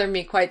didn't bother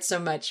me quite so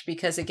much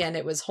because again,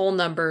 it was whole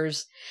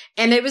numbers.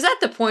 And it was at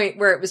the point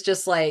where it was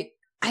just like,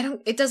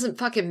 it doesn't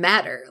fucking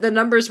matter. The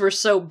numbers were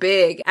so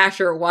big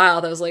after a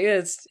while that I was like,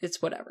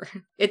 it's whatever.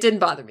 It didn't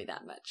bother me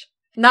that much.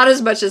 Not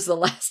as much as the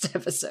last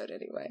episode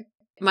anyway.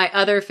 My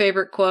other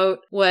favorite quote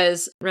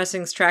was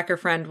Wrestling's tracker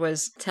friend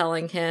was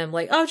telling him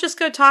like, oh, just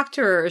go talk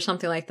to her or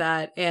something like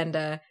that.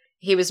 And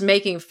he was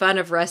making fun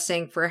of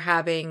Wrestling for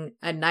having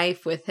a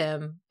knife with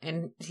him.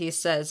 And he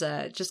says,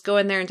 just go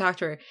in there and talk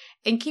to her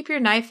and keep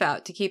your knife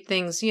out to keep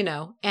things,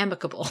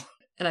 amicable.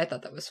 And I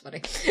thought that was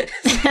funny.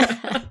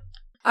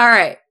 All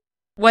right.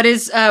 What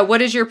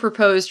is your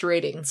proposed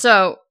rating?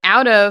 So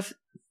out of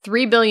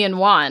 3 billion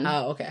won.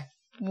 Oh, okay.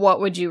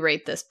 What would you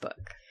rate this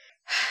book?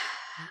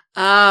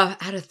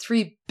 Out of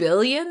 3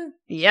 billion?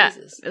 Yeah.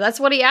 Jesus. That's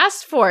what he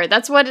asked for.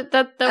 That's what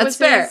that was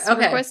fair. his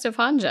Okay. request of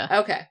Hanja.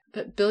 Okay.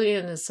 But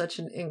billion is such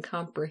an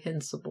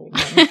incomprehensible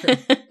number.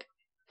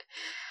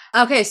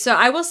 Okay, so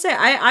I will say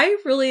I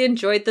really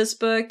enjoyed this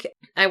book.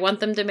 I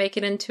want them to make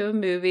it into a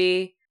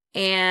movie.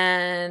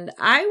 And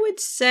I would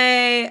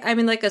say,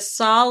 like a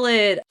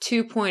solid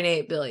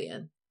 2.8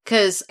 billion.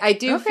 Because I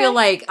do feel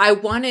like I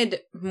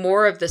wanted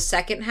more of the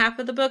second half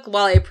of the book.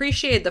 While I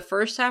appreciated the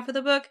first half of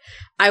the book,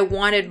 I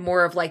wanted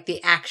more of like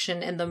the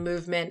action and the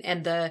movement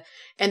and the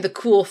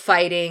cool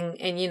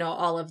fighting and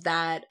all of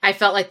that. I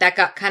felt like that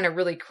got kind of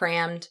really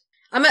crammed.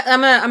 I'm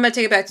gonna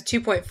take it back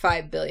to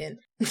 2.5 billion.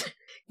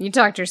 You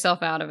talked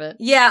yourself out of it.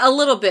 Yeah, a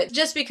little bit.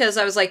 Just because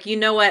I was like, you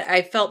know what?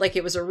 I felt like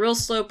it was a real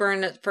slow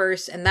burn at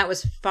first, and that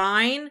was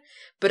fine.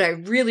 But I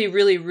really,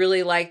 really,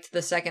 really liked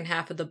the second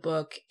half of the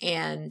book,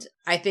 and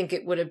I think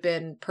it would have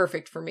been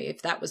perfect for me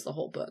if that was the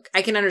whole book.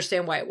 I can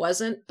understand why it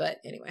wasn't, but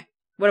anyway.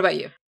 What about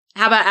you?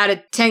 How about out of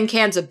 10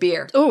 cans of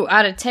beer? Ooh,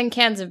 out of 10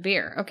 cans of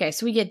beer. Okay,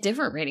 so we get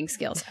different rating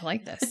scales. I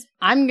like this.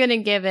 I'm going to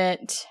give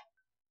it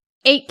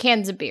 8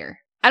 cans of beer.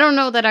 I don't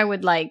know that I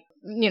would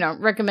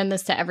recommend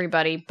this to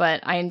everybody,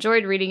 but I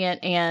enjoyed reading it.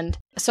 And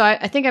so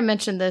I think I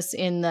mentioned this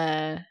in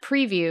the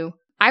preview.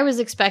 I was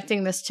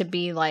expecting this to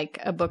be like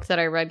a book that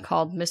I read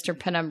called Mr.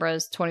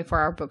 Penumbra's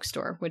 24-Hour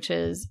Bookstore, which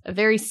is a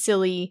very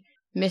silly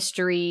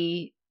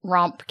mystery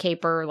romp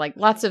caper, like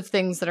lots of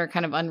things that are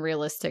kind of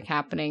unrealistic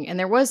happening. And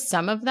there was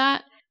some of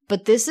that,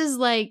 but this is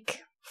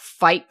like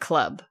Fight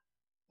Club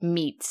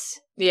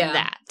meets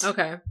that.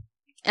 Okay.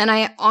 And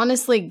I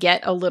honestly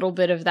get a little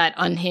bit of that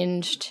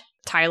unhinged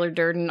Tyler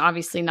Durden,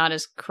 obviously not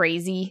as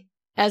crazy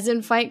as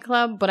in Fight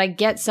Club, but I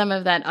get some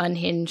of that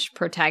unhinged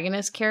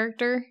protagonist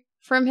character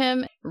from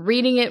him.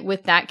 Reading it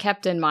with that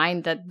kept in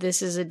mind, that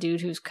this is a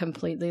dude who's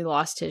completely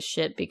lost his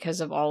shit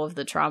because of all of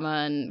the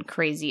trauma and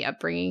crazy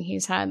upbringing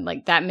he's had.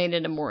 Like, that made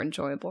it a more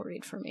enjoyable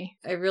read for me.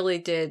 I really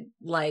did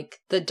like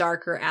the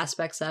darker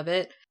aspects of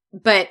it.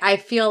 But I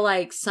feel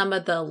like some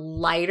of the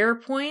lighter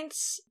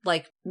points,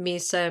 like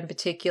Misa in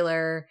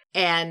particular,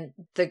 and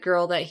the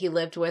girl that he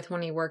lived with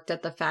when he worked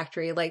at the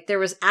factory, like there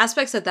was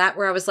aspects of that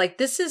where I was like,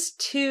 it's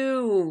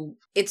too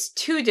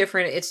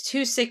different. It's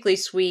too sickly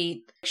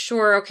sweet.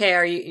 Sure,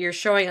 okay, you're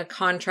showing a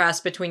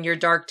contrast between your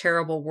dark,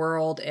 terrible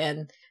world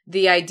and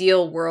the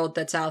ideal world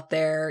that's out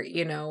there.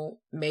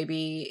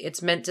 Maybe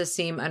it's meant to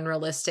seem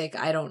unrealistic.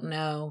 I don't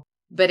know.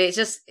 But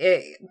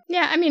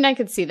yeah, I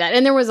could see that.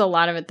 And there was a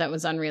lot of it that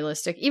was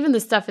unrealistic. Even the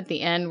stuff at the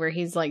end where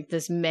he's like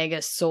this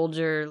mega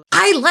soldier.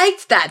 I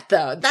liked that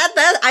though.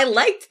 I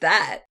liked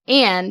that.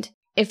 And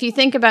if you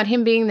think about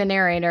him being the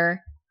narrator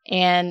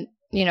and,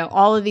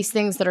 all of these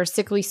things that are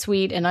sickly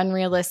sweet and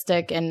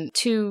unrealistic and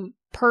too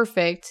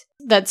perfect,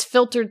 that's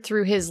filtered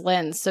through his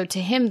lens. So to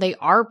him, they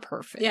are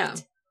perfect. Yeah.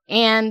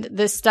 And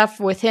this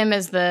stuff with him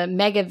as the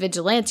mega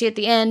vigilante at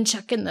the end,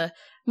 chucking the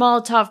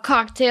Molotov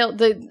cocktail.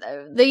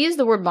 They use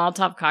the word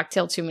Molotov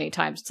cocktail too many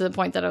times to the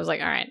point that I was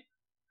like, all right,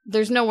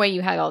 there's no way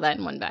you had all that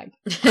in one bag.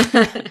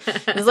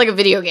 It's like a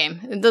video game.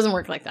 It doesn't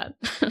work like that.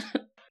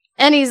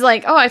 And he's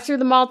like, oh, I threw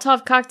the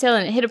Molotov cocktail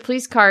and it hit a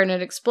police car and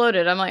it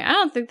exploded. I'm like, I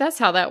don't think that's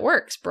how that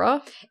works,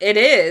 bro. It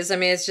is. I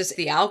mean, it's just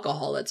the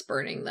alcohol that's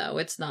burning, though.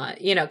 It's not,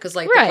 because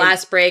like Right. the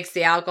glass breaks,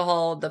 the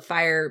alcohol, the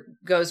fire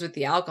goes with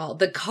the alcohol.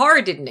 The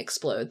car didn't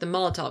explode. The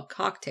Molotov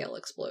cocktail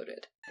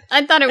exploded.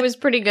 I thought it was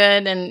pretty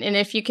good. And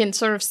if you can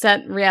sort of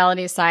set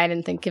reality aside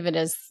and think of it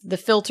as the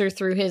filter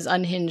through his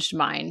unhinged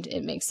mind,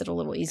 it makes it a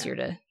little easier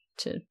to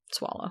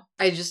swallow.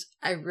 I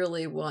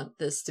really want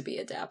this to be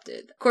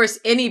adapted. Of course,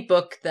 any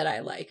book that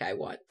I like, I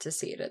want to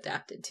see it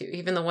adapted to.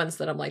 Even the ones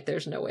that I'm like,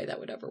 there's no way that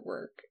would ever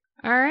work.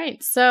 All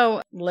right.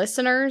 So,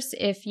 listeners,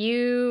 if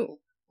you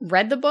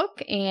read the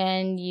book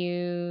and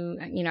you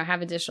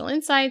have additional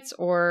insights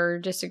or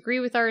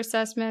disagree with our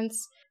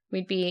assessments,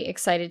 we'd be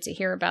excited to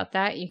hear about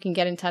that. You can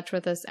get in touch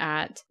with us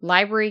at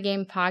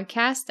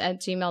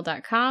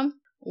librarygamepodcast@gmail.com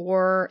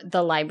or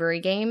The Library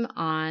Game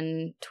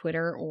on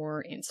Twitter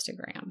or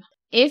Instagram.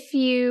 If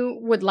you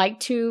would like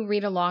to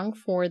read along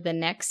for the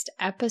next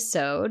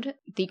episode,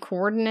 the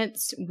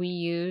coordinates we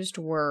used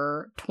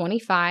were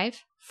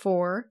 25,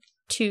 4,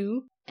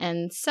 2,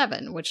 and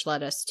 7, which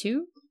led us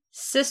to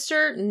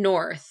Sister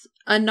North,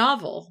 a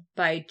novel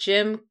by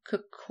Jim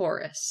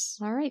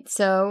Kokoris. All right,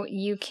 so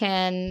you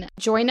can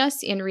join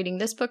us in reading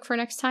this book for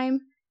next time.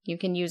 You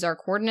can use our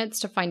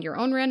coordinates to find your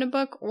own random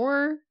book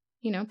or,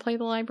 play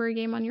the library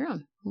game on your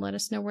own. Let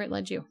us know where it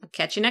led you. I'll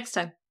catch you next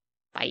time.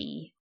 Bye.